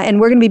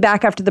 And we're going to be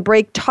back after the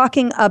break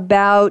talking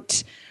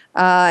about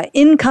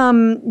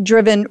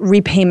income-driven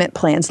repayment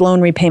plans,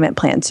 loan repayment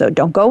plans. So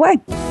don't go away.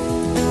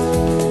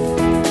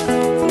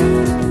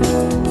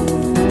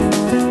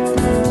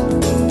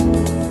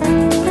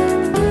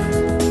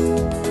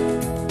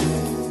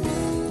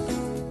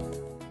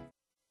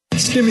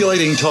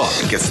 Stimulating talk.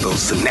 It gets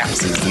those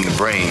synapses in the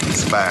brain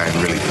firing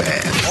really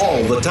fast.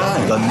 All the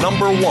time. The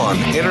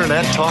 #1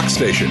 internet talk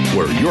station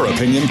where your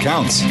opinion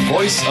counts.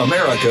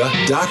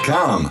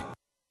 VoiceAmerica.com.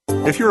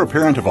 If you're a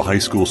parent of a high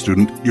school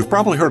student, you've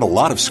probably heard a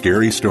lot of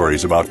scary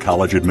stories about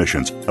college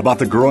admissions, about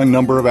the growing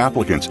number of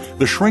applicants,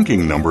 the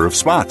shrinking number of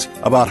spots,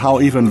 about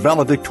how even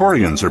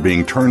valedictorians are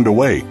being turned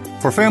away.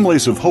 For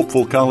families of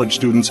hopeful college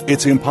students,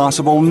 it's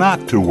impossible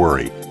not to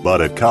worry.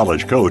 But at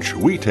College Coach,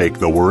 we take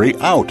the worry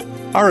out.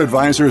 Our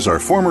advisors are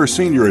former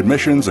senior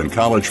admissions and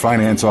college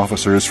finance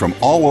officers from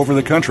all over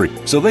the country,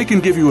 so they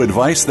can give you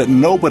advice that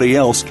nobody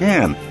else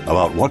can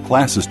about what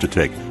classes to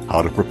take,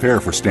 how to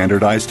prepare for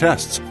standardized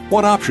tests,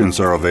 what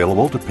options are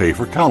available to pay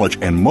for college,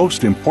 and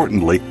most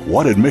importantly,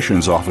 what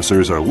admissions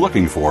officers are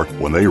looking for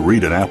when they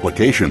read an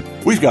application.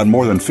 We've got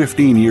more than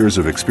 15 years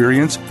of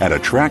experience and a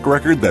track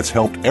record that's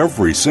helped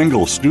every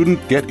single student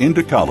get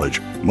into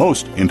college,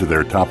 most into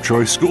their top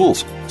choice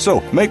schools.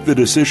 So make the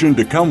decision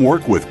to come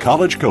work with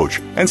College Coach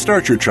and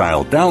start your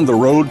child down the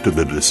road to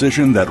the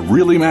decision that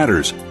really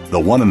matters, the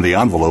one in the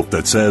envelope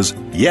that says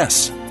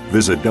yes.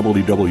 Visit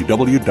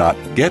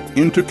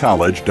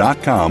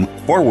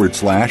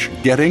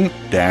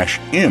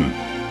www.getintocollege.com/getting-in.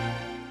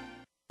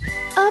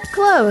 Up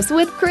Close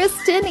with Chris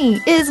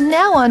Tinney is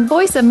now on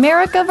Voice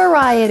America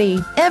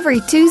Variety. Every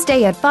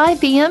Tuesday at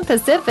 5 p.m.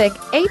 Pacific,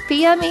 8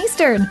 p.m.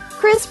 Eastern.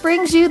 Chris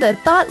brings you the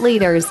thought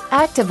leaders,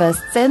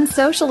 activists, and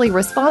socially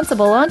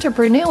responsible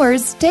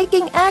entrepreneurs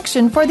taking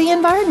action for the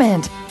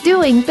environment,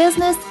 doing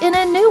business in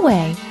a new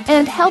way,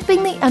 and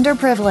helping the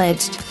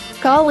underprivileged.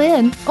 Call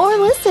in or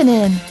listen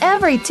in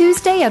every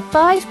Tuesday at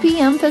 5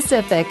 p.m.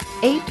 Pacific,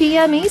 8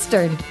 p.m.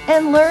 Eastern,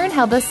 and learn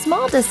how the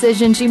small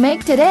decisions you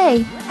make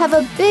today have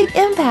a big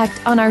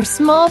impact on our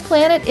small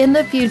planet in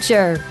the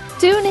future.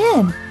 Tune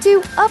in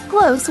to Up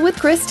Close with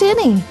Chris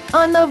Tinney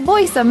on the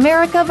Voice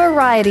America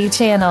Variety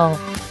channel.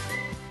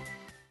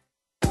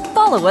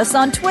 Follow us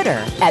on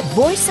Twitter at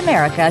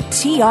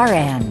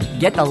VoiceAmericaTRN.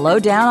 Get the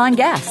lowdown on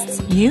guests,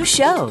 new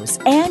shows,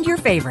 and your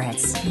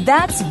favorites.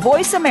 That's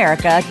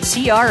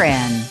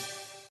VoiceAmericaTRN.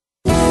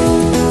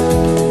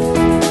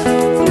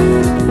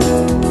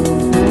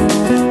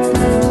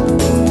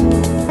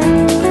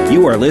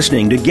 You are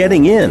listening to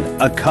Getting In,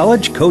 a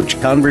College Coach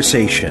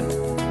Conversation.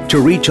 To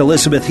reach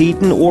Elizabeth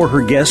Heaton or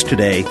her guest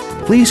today,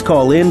 please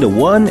call in to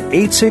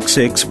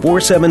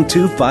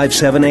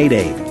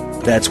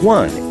 1-866-472-5788. That's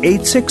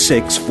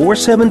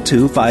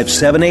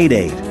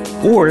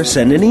 1-866-472-5788. Or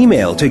send an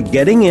email to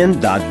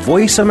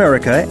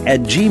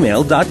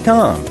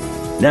gettingin.voiceamerica@gmail.com.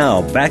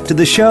 Now, back to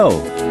the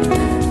show.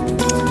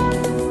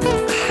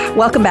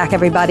 Welcome back,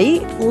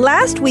 everybody.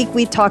 Last week,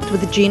 we talked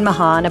with Jean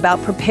Mahan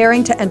about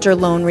preparing to enter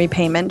loan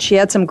repayment. She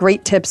had some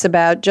great tips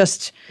about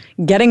just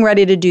getting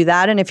ready to do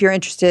that. And if you're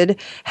interested,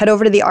 head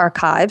over to the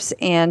archives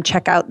and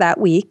check out that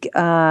week.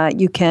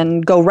 You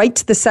can go right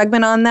to the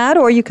segment on that,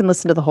 or you can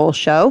listen to the whole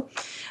show.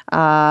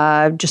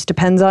 Just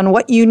depends on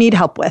what you need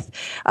help with.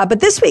 But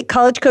this week,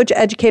 College Coach,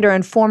 educator,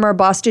 and former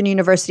Boston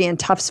University and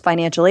Tufts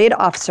financial aid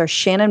officer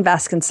Shannon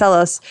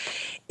Vasconcelos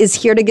is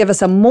here to give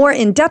us a more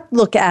in-depth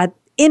look at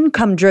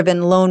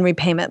income-driven loan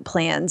repayment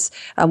plans.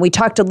 We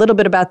talked a little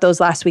bit about those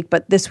last week,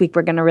 but this week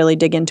we're going to really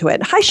dig into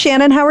it. Hi,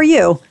 Shannon. How are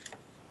you?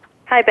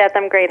 Hi, Beth.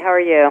 I'm great. How are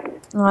you?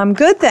 I'm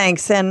good,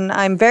 thanks. And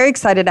I'm very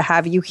excited to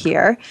have you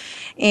here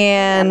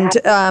and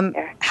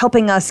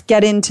helping us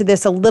get into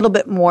this a little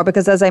bit more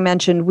because, as I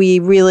mentioned, we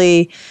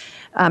really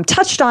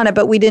touched on it,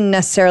 but we didn't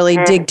necessarily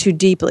dig too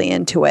deeply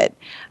into it.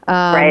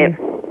 Right.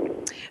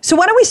 So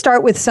why don't we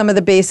start with some of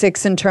the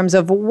basics in terms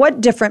of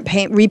what different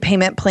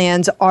repayment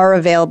plans are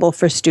available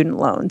for student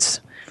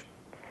loans?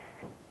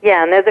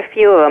 Yeah, and there's a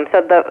few of them.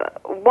 So the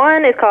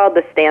one is called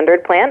the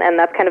standard plan, and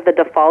that's kind of the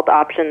default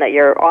option that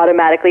you're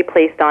automatically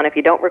placed on. If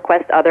you don't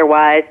request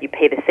otherwise, you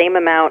pay the same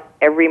amount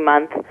every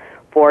month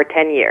for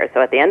 10 years.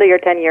 So at the end of your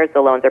 10 years, the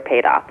loans are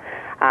paid off.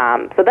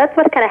 So that's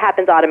what kind of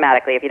happens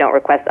automatically if you don't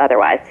request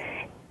otherwise.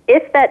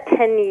 If that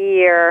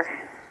 10-year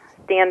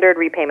standard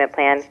repayment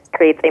plan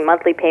creates a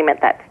monthly payment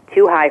that's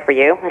too high for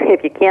you,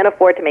 if you can't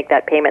afford to make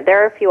that payment,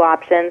 there are a few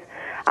options.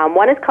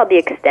 One is called the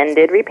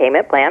extended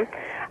repayment plan.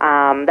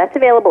 That's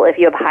available if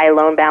you have high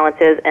loan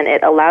balances, and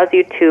it allows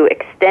you to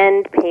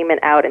extend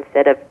payment out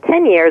instead of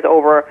 10 years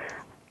over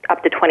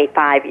up to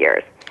 25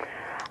 years.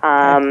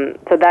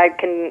 So that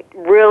can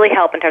really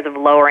help in terms of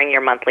lowering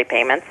your monthly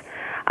payments.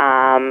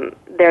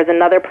 There's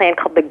another plan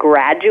called the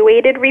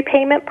graduated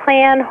repayment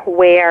plan,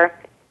 where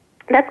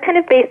that's kind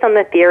of based on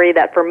the theory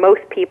that for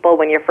most people,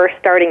 when you're first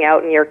starting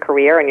out in your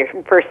career and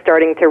you're first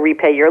starting to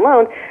repay your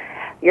loan,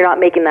 you're not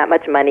making that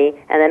much money,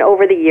 and then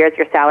over the years,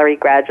 your salary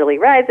gradually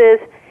rises,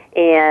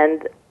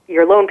 and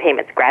your loan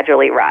payments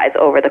gradually rise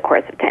over the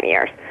course of 10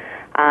 years.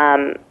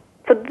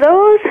 So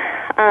those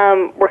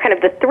were kind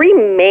of the three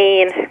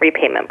main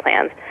repayment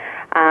plans.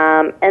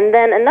 And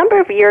then a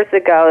number of years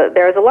ago,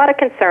 there was a lot of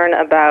concern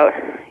about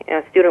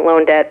student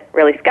loan debt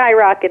really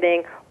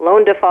skyrocketing,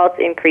 loan defaults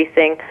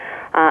increasing,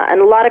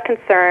 and a lot of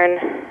concern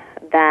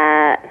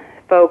that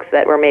folks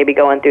that were maybe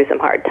going through some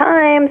hard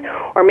times,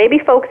 or maybe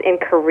folks in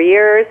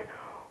careers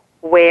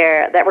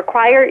that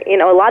require,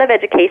 a lot of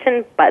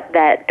education, but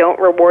that don't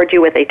reward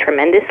you with a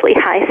tremendously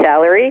high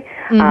salary,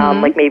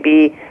 like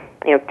maybe,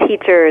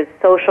 teachers,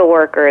 social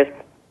workers,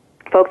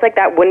 folks like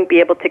that wouldn't be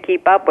able to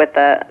keep up with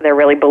their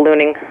really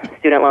ballooning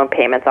student loan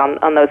payments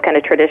on those kind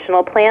of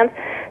traditional plans.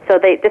 So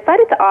they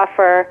decided to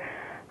offer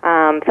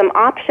some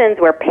options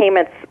where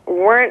payments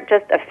weren't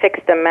just a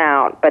fixed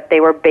amount, but they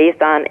were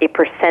based on a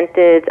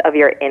percentage of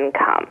your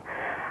income.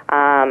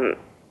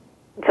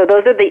 So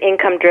those are the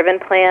income-driven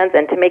plans,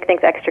 and to make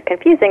things extra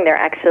confusing, there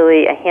are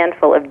actually a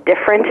handful of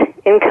different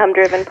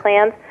income-driven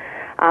plans.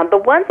 The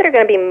ones that are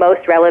going to be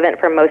most relevant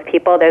for most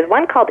people, there's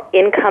one called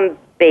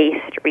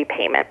income-based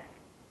repayment.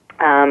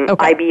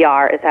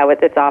 IBR is how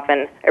it's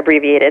often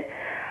abbreviated.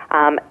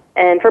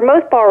 And for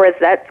most borrowers,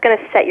 that's going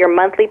to set your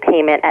monthly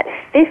payment at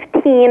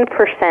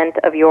 15%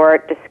 of your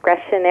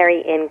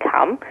discretionary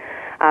income.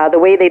 The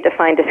way they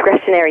define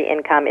discretionary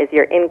income is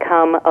your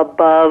income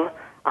above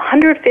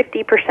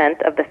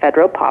 150% of the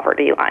federal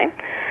poverty line.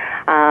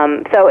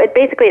 So it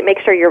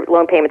makes sure your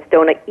loan payments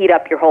don't eat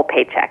up your whole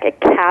paycheck. It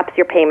caps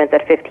your payments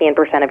at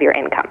 15% of your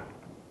income.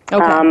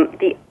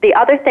 Okay. The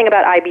other thing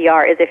about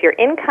IBR is if your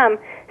income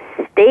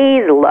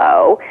stays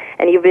low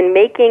and you've been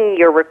making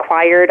your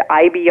required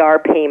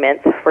IBR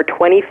payments for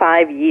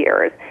 25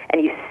 years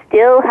and you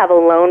still have a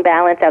loan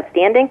balance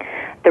outstanding,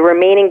 the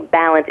remaining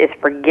balance is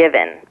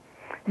forgiven.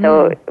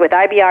 So with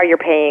IBR, you're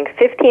paying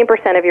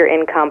 15% of your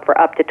income for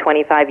up to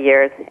 25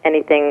 years.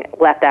 Anything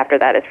left after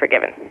that is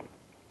forgiven.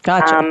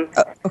 Gotcha.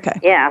 Okay.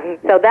 Yeah,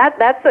 so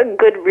that's a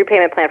good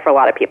repayment plan for a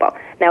lot of people.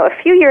 Now, a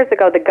few years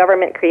ago, the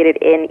government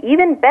created an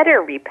even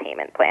better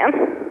repayment plan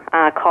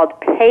called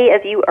Pay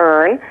As You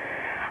Earn,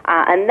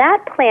 and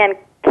that plan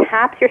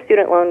caps your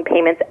student loan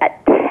payments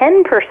at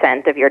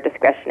 10% of your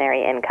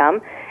discretionary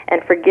income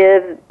and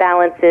forgives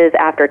balances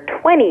after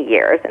 20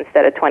 years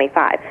instead of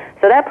 25.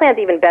 So that plan's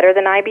even better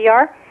than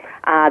IBR.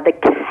 The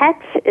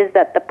catch is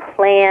that the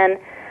plan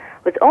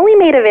was only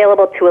made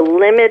available to a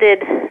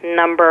limited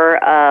number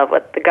of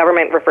what the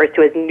government refers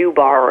to as new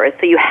borrowers.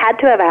 So you had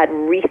to have had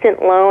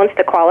recent loans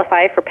to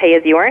qualify for Pay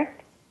As You Earn.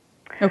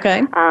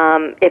 Okay.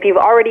 If you've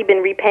already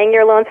been repaying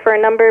your loans for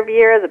a number of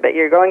years, but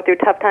you're going through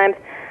tough times,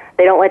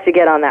 they don't let you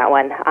get on that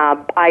one.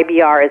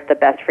 IBR is the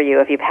best for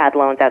you if you've had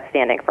loans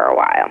outstanding for a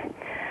while.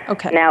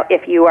 Okay. Now,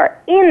 if you are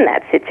in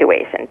that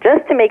situation,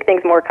 just to make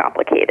things more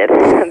complicated,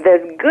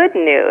 there's good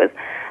news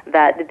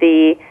that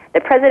the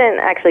president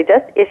actually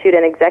just issued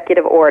an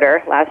executive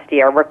order last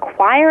year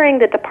requiring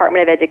the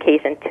Department of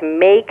Education to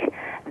make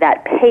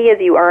that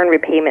pay-as-you-earn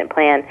repayment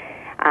plan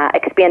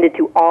expanded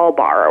to all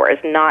borrowers,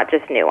 not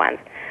just new ones.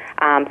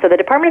 So the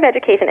Department of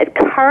Education is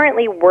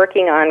currently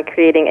working on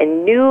creating a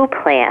new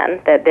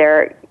plan that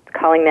they're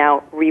calling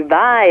now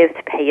Revised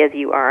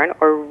Pay-as-you-earn,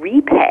 or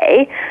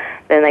REPAY,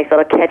 the nice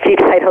little catchy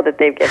title that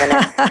they've given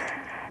it.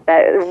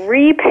 That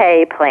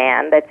REPAY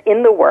plan that's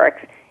in the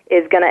works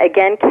is going to,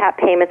 again, cap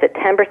payments at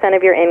 10%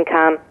 of your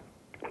income,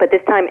 but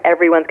this time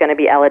everyone's going to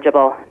be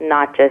eligible,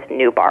 not just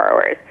new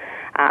borrowers.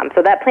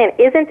 So that plan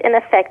isn't in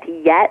effect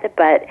yet,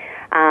 but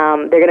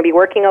they're going to be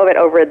working over it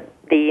over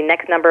the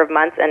next number of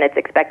months, and it's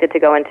expected to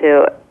go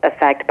into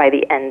effect by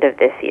the end of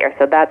this year.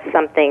 So that's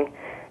something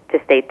to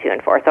stay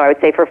tuned for. So I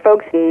would say for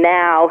folks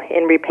now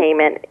in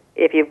repayment,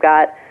 if you've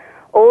got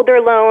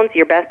older loans,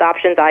 your best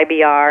option's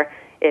IBR.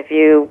 If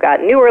you've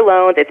got newer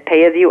loans, it's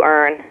pay as you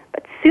earn.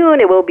 But soon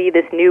it will be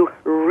this new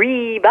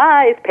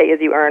revised pay as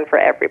you earn for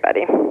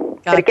everybody.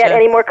 Gotcha. Did it get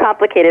any more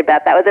complicated,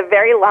 Beth? That was a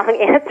very long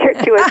answer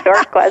to a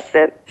short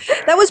question.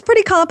 That was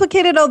pretty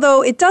complicated,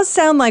 although it does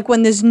sound like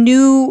when this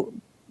new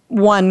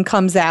one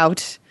comes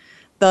out,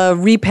 the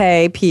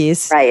repay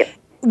piece, right,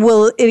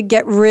 will it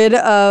get rid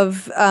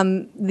of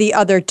the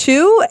other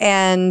two,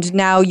 and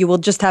now you will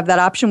just have that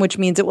option, which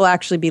means it will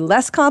actually be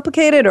less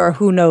complicated, or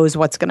who knows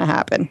what's going to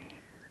happen?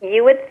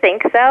 You would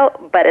think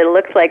so, but it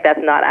looks like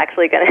that's not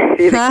actually going to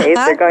be the case.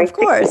 They're going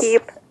to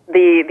keep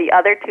the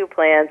other two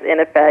plans in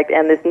effect,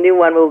 and this new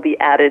one will be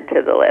added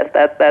to the list.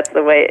 That's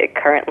the way it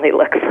currently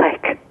looks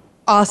like.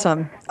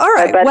 Awesome. All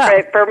right.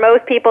 But for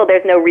most people,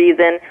 there's no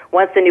reason,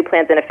 once the new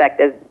plan's in effect,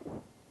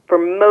 for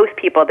most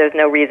people, there's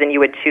no reason you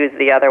would choose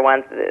the other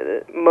ones.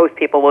 Most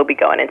people will be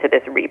going into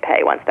this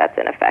repay once that's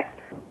in effect.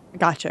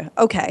 Gotcha.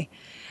 Okay.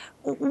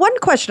 One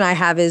question I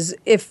have is,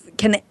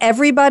 can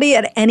everybody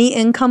at any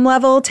income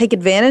level take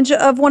advantage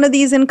of one of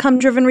these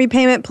income-driven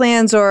repayment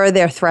plans, or are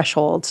there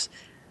thresholds?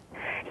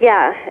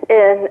 Yeah,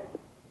 and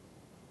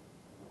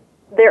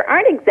there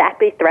aren't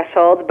exactly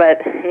thresholds, but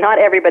not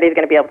everybody's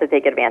going to be able to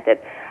take advantage.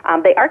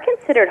 They are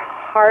considered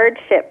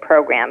hardship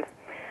programs,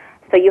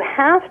 so you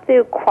have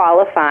to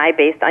qualify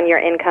based on your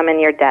income and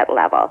your debt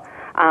level.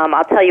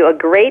 I'll tell you, a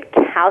great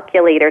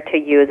calculator to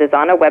use is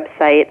on a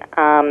website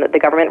that the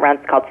government runs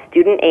called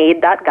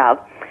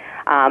studentaid.gov.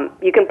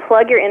 You can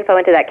plug your info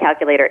into that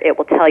calculator. It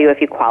will tell you if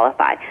you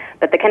qualify.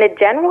 But the kind of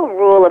general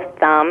rule of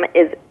thumb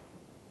is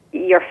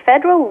your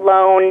federal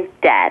loan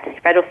debt,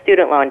 federal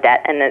student loan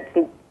debt,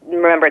 and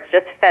remember, it's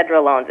just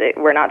federal loans.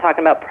 We're not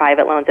talking about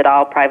private loans at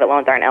all. Private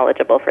loans aren't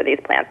eligible for these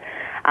plans.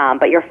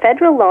 But your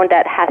federal loan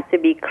debt has to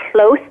be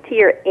close to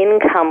your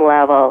income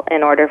level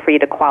in order for you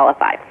to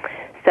qualify.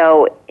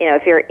 So,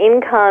 if your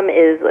income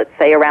is, let's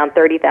say, around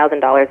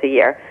 $30,000 a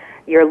year,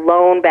 your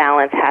loan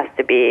balance has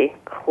to be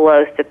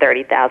close to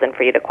 $30,000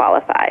 for you to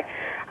qualify.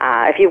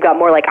 If you've got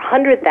more like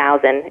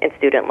 $100,000 in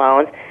student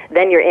loans,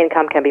 then your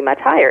income can be much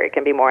higher. It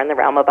can be more in the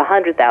realm of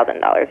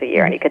 $100,000 a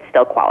year, and you could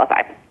still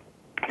qualify.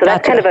 So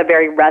that's kind of a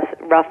very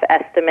rough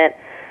estimate,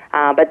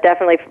 but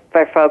definitely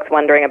for folks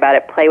wondering about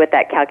it, play with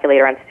that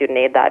calculator on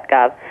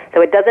studentaid.gov.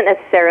 So it doesn't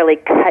necessarily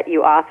cut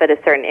you off at a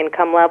certain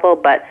income level,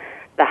 but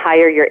the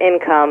higher your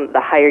income, the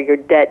higher your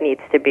debt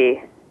needs to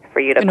be for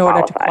you to qualify. In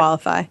order to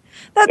qualify.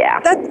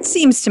 That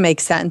seems to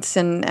make sense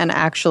and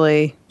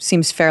actually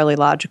seems fairly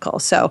logical.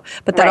 So,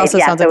 but that also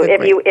sounds like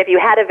if you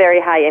had a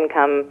very high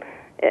income,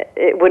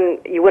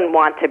 you wouldn't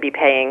want to be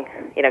paying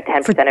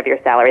 10% of your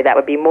salary. That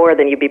would be more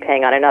than you'd be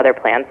paying on another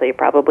plan, so you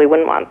probably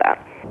wouldn't want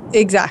that.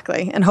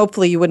 Exactly. And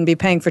hopefully you wouldn't be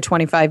paying for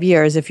 25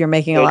 years if you're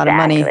making a lot of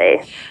money.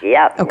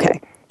 Yep. Okay.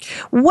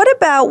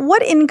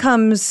 What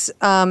incomes,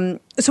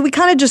 so we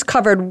kind of just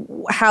covered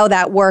how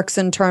that works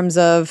in terms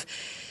of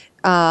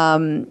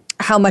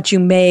how much you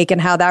make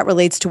and how that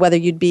relates to whether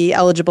you'd be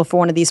eligible for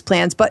one of these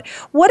plans. But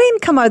what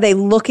income are they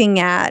looking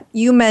at?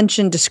 You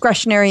mentioned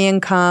discretionary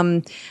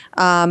income,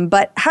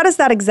 but how does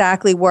that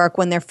exactly work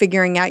when they're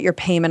figuring out your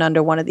payment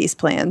under one of these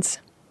plans?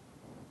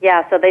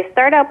 Yeah, so they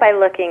start out by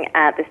looking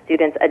at the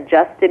student's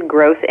adjusted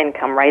gross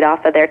income right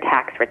off of their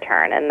tax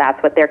return, and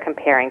that's what they're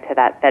comparing to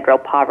that federal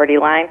poverty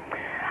line.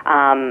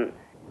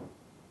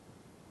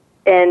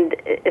 And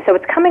so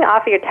it's coming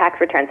off of your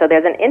tax return. So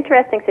there's an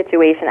interesting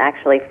situation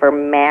actually for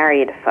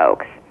married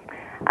folks.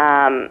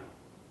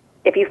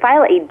 If you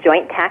file a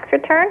joint tax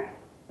return,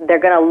 they're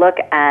going to look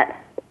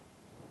at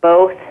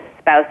both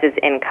spouses'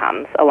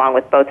 incomes along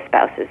with both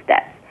spouses'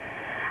 debts.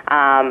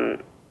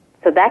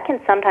 So that can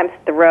sometimes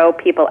throw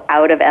people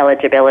out of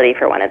eligibility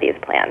for one of these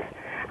plans.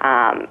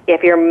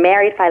 If you're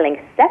married filing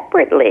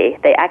separately,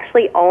 they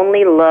actually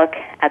only look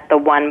at the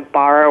one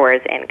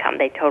borrower's income.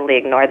 They totally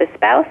ignore the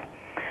spouse.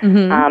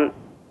 Mm-hmm.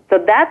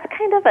 So that's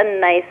kind of a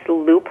nice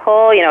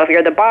loophole. If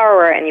you're the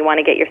borrower and you want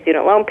to get your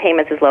student loan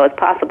payments as low as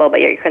possible,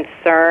 but you're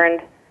concerned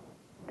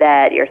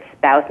that your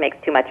spouse makes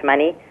too much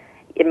money,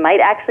 it might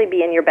actually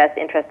be in your best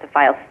interest to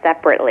file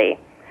separately.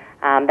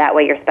 That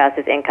way your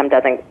spouse's income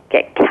doesn't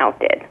get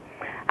counted.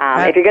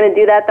 If you're going to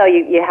do that, though,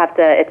 you have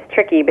to. It's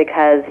tricky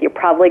because you're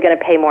probably going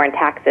to pay more in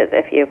taxes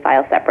if you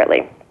file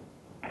separately.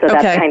 So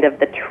that's kind of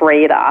the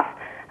trade-off.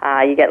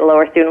 You get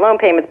lower student loan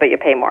payments, but you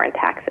pay more in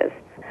taxes.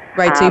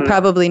 Right, so you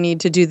probably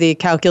need to do the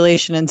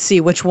calculation and see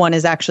which one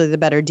is actually the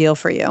better deal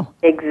for you.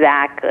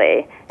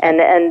 Exactly.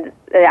 And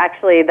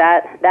actually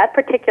that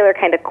particular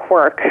kind of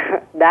quirk,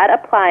 that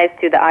applies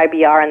to the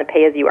IBR and the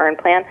pay-as-you-earn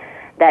plan.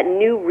 That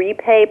new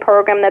repay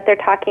program that they're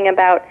talking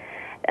about,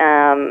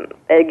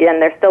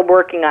 again, they're still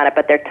working on it,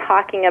 but they're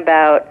talking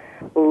about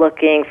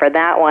looking for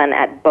that one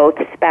at both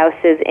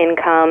spouses'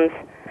 incomes,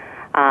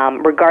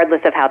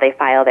 regardless of how they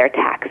file their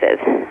taxes.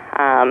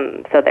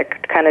 So they're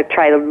trying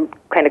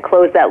to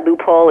close that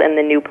loophole in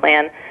the new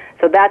plan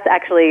So that's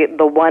actually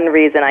the one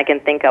reason I can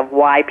think of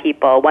why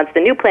people, once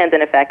the new plan's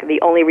in effect,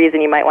 the only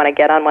reason you might want to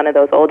get on one of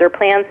those older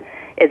plans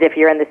is if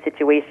you're in the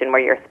situation where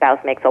your spouse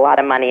makes a lot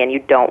of money and you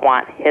don't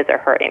want his or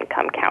her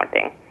income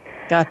counting.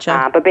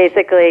 Gotcha. But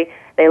basically,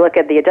 they look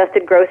at the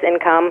adjusted gross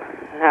income,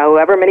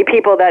 however many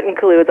people that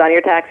includes on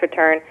your tax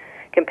return,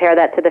 compare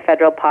that to the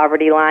federal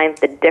poverty line.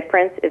 The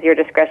difference is your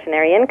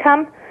discretionary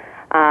income,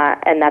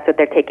 and that's what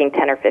they're taking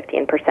 10 or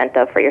 15%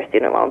 of for your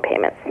student loan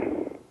payments.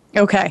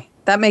 Okay,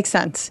 that makes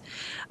sense.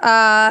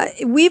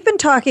 We've been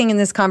talking in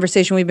this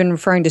conversation, we've been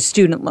referring to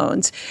student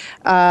loans.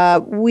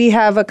 We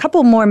have a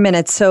couple more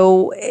minutes,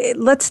 so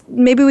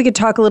maybe we could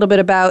talk a little bit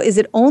about, is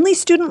it only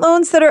student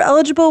loans that are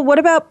eligible? What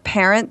about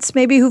parents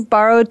maybe who've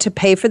borrowed to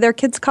pay for their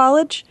kids'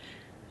 college?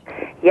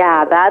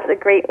 Yeah, that's a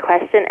great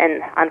question,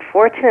 and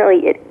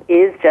unfortunately it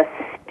is just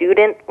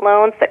student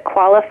loans that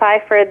qualify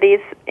for these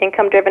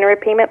income-driven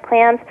repayment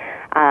plans.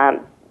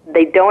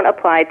 They don't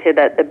apply to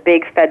the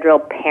big federal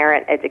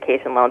parent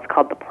education loans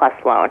called the PLUS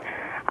loan,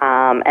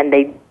 and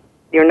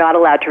you're not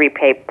allowed to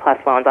repay PLUS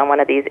loans on one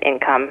of these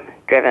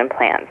income-driven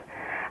plans.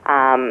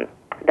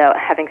 Though,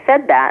 having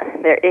said that,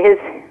 there is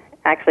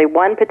actually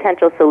one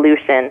potential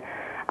solution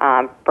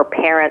for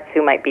parents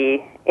who might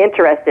be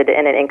interested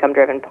in an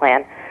income-driven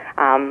plan.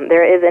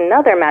 There is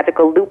another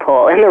magical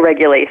loophole in the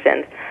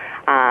regulations,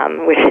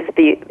 which is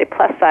the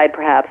plus side,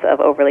 perhaps, of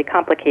overly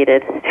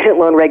complicated student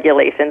loan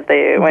regulations.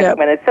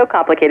 When it's so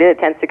complicated, it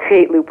tends to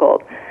create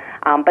loopholes.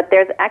 But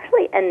there's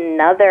actually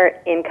another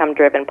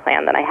income-driven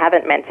plan that I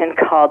haven't mentioned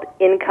called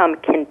Income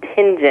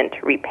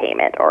Contingent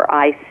Repayment, or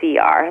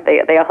ICR.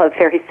 They all have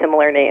very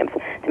similar names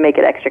to make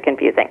it extra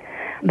confusing.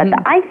 But the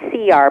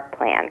ICR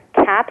plan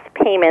caps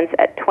payments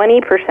at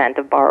 20%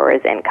 of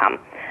borrower's income.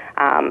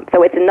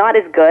 So it's not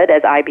as good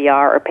as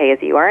IBR or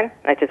pay-as-you-earn,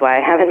 which is why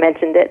I haven't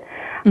mentioned it.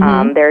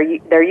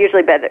 They're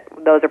usually better.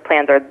 Those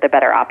plans are the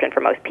better option for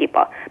most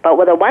people.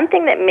 But the one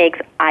thing that makes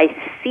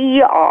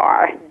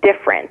ICR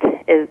different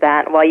is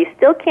that while you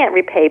still can't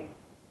repay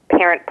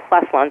Parent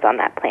Plus loans on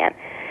that plan,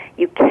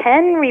 you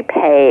can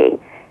repay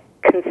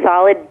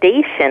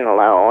consolidation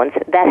loans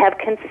that have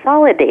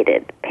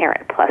consolidated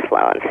Parent Plus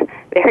loans.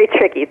 Very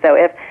tricky. So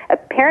if a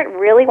parent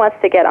really wants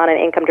to get on an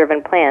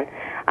income-driven plan,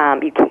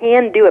 you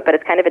can do it, but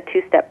it's kind of a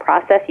two-step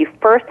process. You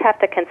first have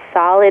to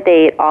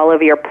consolidate all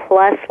of your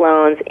PLUS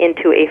loans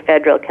into a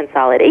federal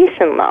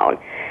consolidation loan,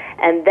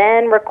 and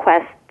then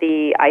request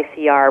the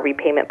ICR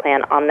repayment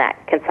plan on that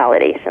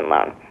consolidation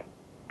loan.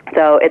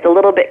 So it's a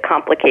little bit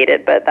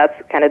complicated, but that's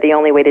kind of the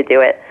only way to do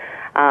it.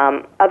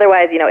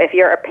 Otherwise, if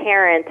you're a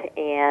parent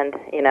and,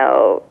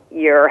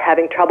 you're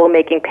having trouble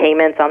making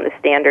payments on the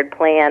standard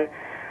plan,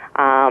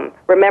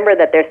 remember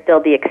that there's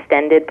still the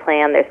extended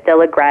plan. There's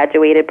still a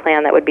graduated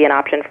plan that would be an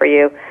option for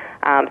you.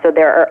 So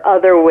there are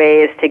other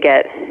ways to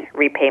get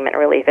repayment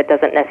relief. It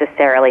doesn't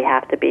necessarily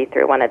have to be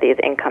through one of these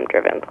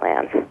income-driven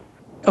plans.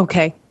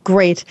 Okay,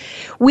 great.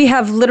 We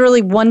have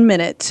literally 1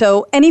 minute.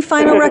 So any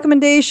final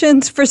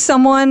recommendations for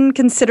someone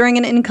considering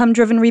an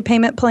income-driven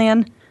repayment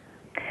plan?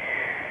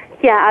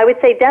 Yeah, I would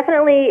say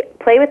definitely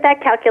play with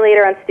that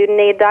calculator on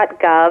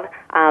studentaid.gov.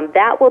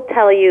 That will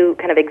tell you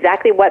kind of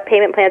exactly what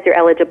payment plans you're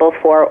eligible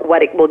for,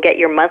 what it will get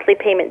your monthly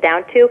payment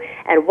down to,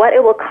 and what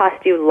it will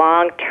cost you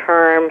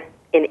long-term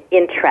in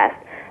interest.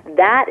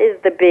 That is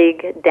the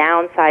big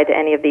downside to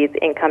any of these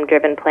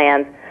income-driven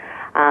plans.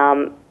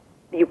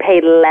 You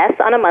pay less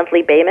on a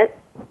monthly basis.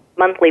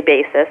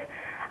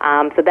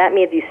 So that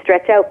means you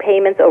stretch out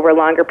payments over a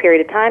longer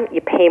period of time,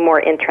 you pay more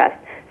interest.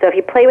 So if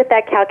you play with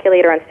that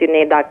calculator on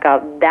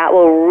studentaid.gov, that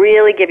will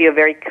really give you a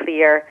very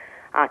clear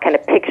kind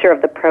of picture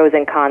of the pros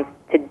and cons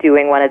to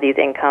doing one of these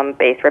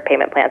income-based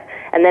repayment plans.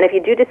 And then if you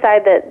do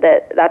decide that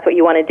that's what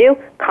you want to do,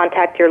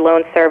 contact your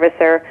loan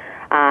servicer,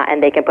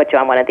 and they can put you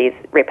on one of these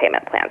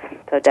repayment plans.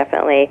 So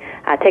definitely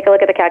take a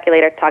look at the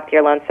calculator, talk to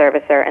your loan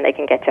servicer, and they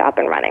can get you up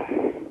and running.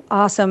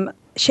 Awesome.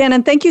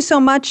 Shannon, thank you so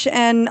much.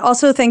 And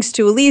also thanks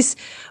to Elyse.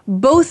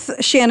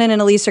 Both Shannon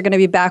and Elyse are going to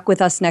be back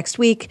with us next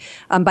week.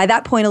 By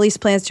that point, Elyse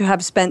plans to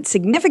have spent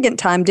significant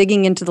time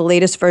digging into the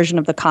latest version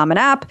of the Common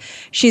App.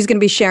 She's going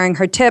to be sharing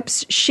her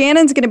tips.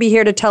 Shannon's going to be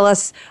here to tell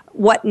us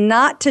what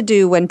not to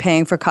do when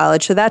paying for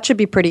college. So that should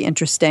be pretty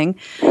interesting.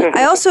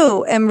 I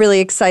also am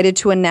really excited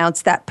to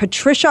announce that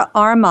Patricia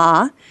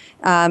Arma,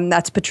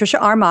 that's Patricia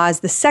Arma, is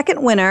the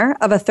second winner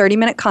of a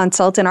 30-minute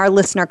consult in our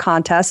listener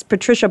contest.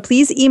 Patricia,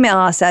 please email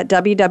us at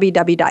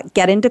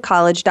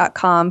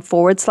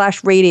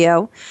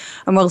www.getintocollege.com/radio,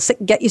 and we'll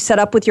get you set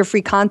up with your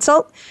free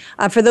consult.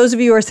 For those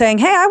of you who are saying,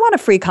 hey, I want a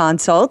free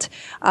consult,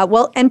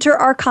 well, enter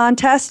our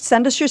contest,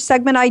 send us your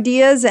segment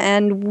ideas,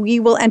 and we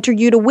will enter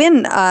you to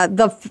win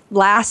the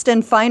last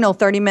and final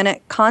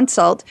 30-minute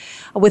consult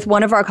with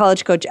one of our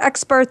College Coach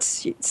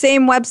experts.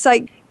 Same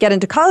website,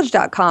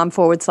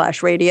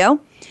 getintocollege.com/radio.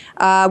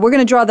 We're going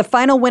to draw the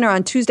final winner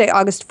on Tuesday,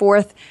 August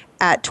 4th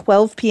at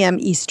 12 p.m.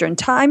 Eastern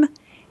Time.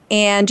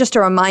 And just a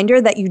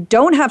reminder that you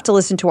don't have to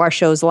listen to our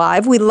shows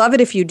live. We love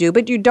it if you do,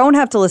 but you don't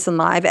have to listen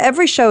live.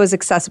 Every show is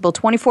accessible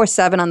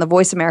 24/7 on the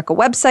Voice America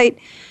website.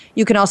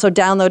 You can also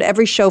download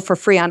every show for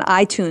free on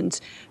iTunes.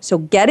 So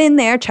get in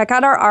there, check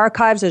out our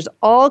archives. There's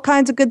all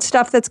kinds of good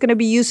stuff that's going to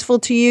be useful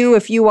to you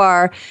if you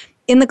are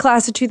in the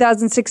class of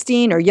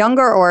 2016 or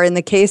younger, or in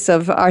the case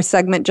of our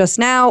segment just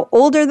now,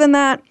 older than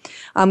that.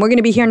 We're going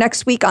to be here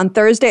next week on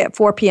Thursday at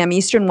 4 p.m.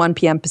 Eastern, 1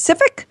 p.m.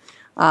 Pacific.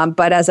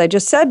 But as I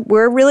just said,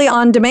 we're really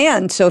on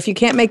demand. So if you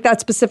can't make that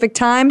specific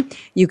time,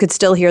 you could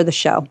still hear the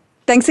show.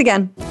 Thanks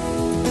again.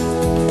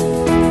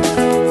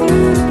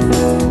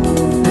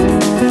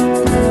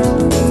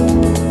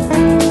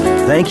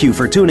 Thank you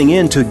for tuning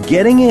in to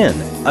Getting In,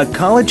 a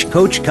college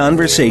coach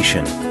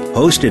conversation,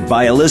 hosted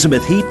by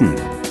Elizabeth Heaton.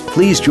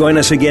 Please join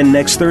us again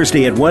next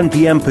Thursday at 1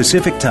 p.m.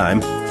 Pacific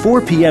Time,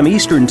 4 p.m.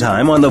 Eastern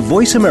Time on the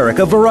Voice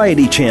America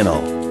Variety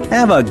Channel.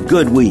 Have a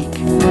good week.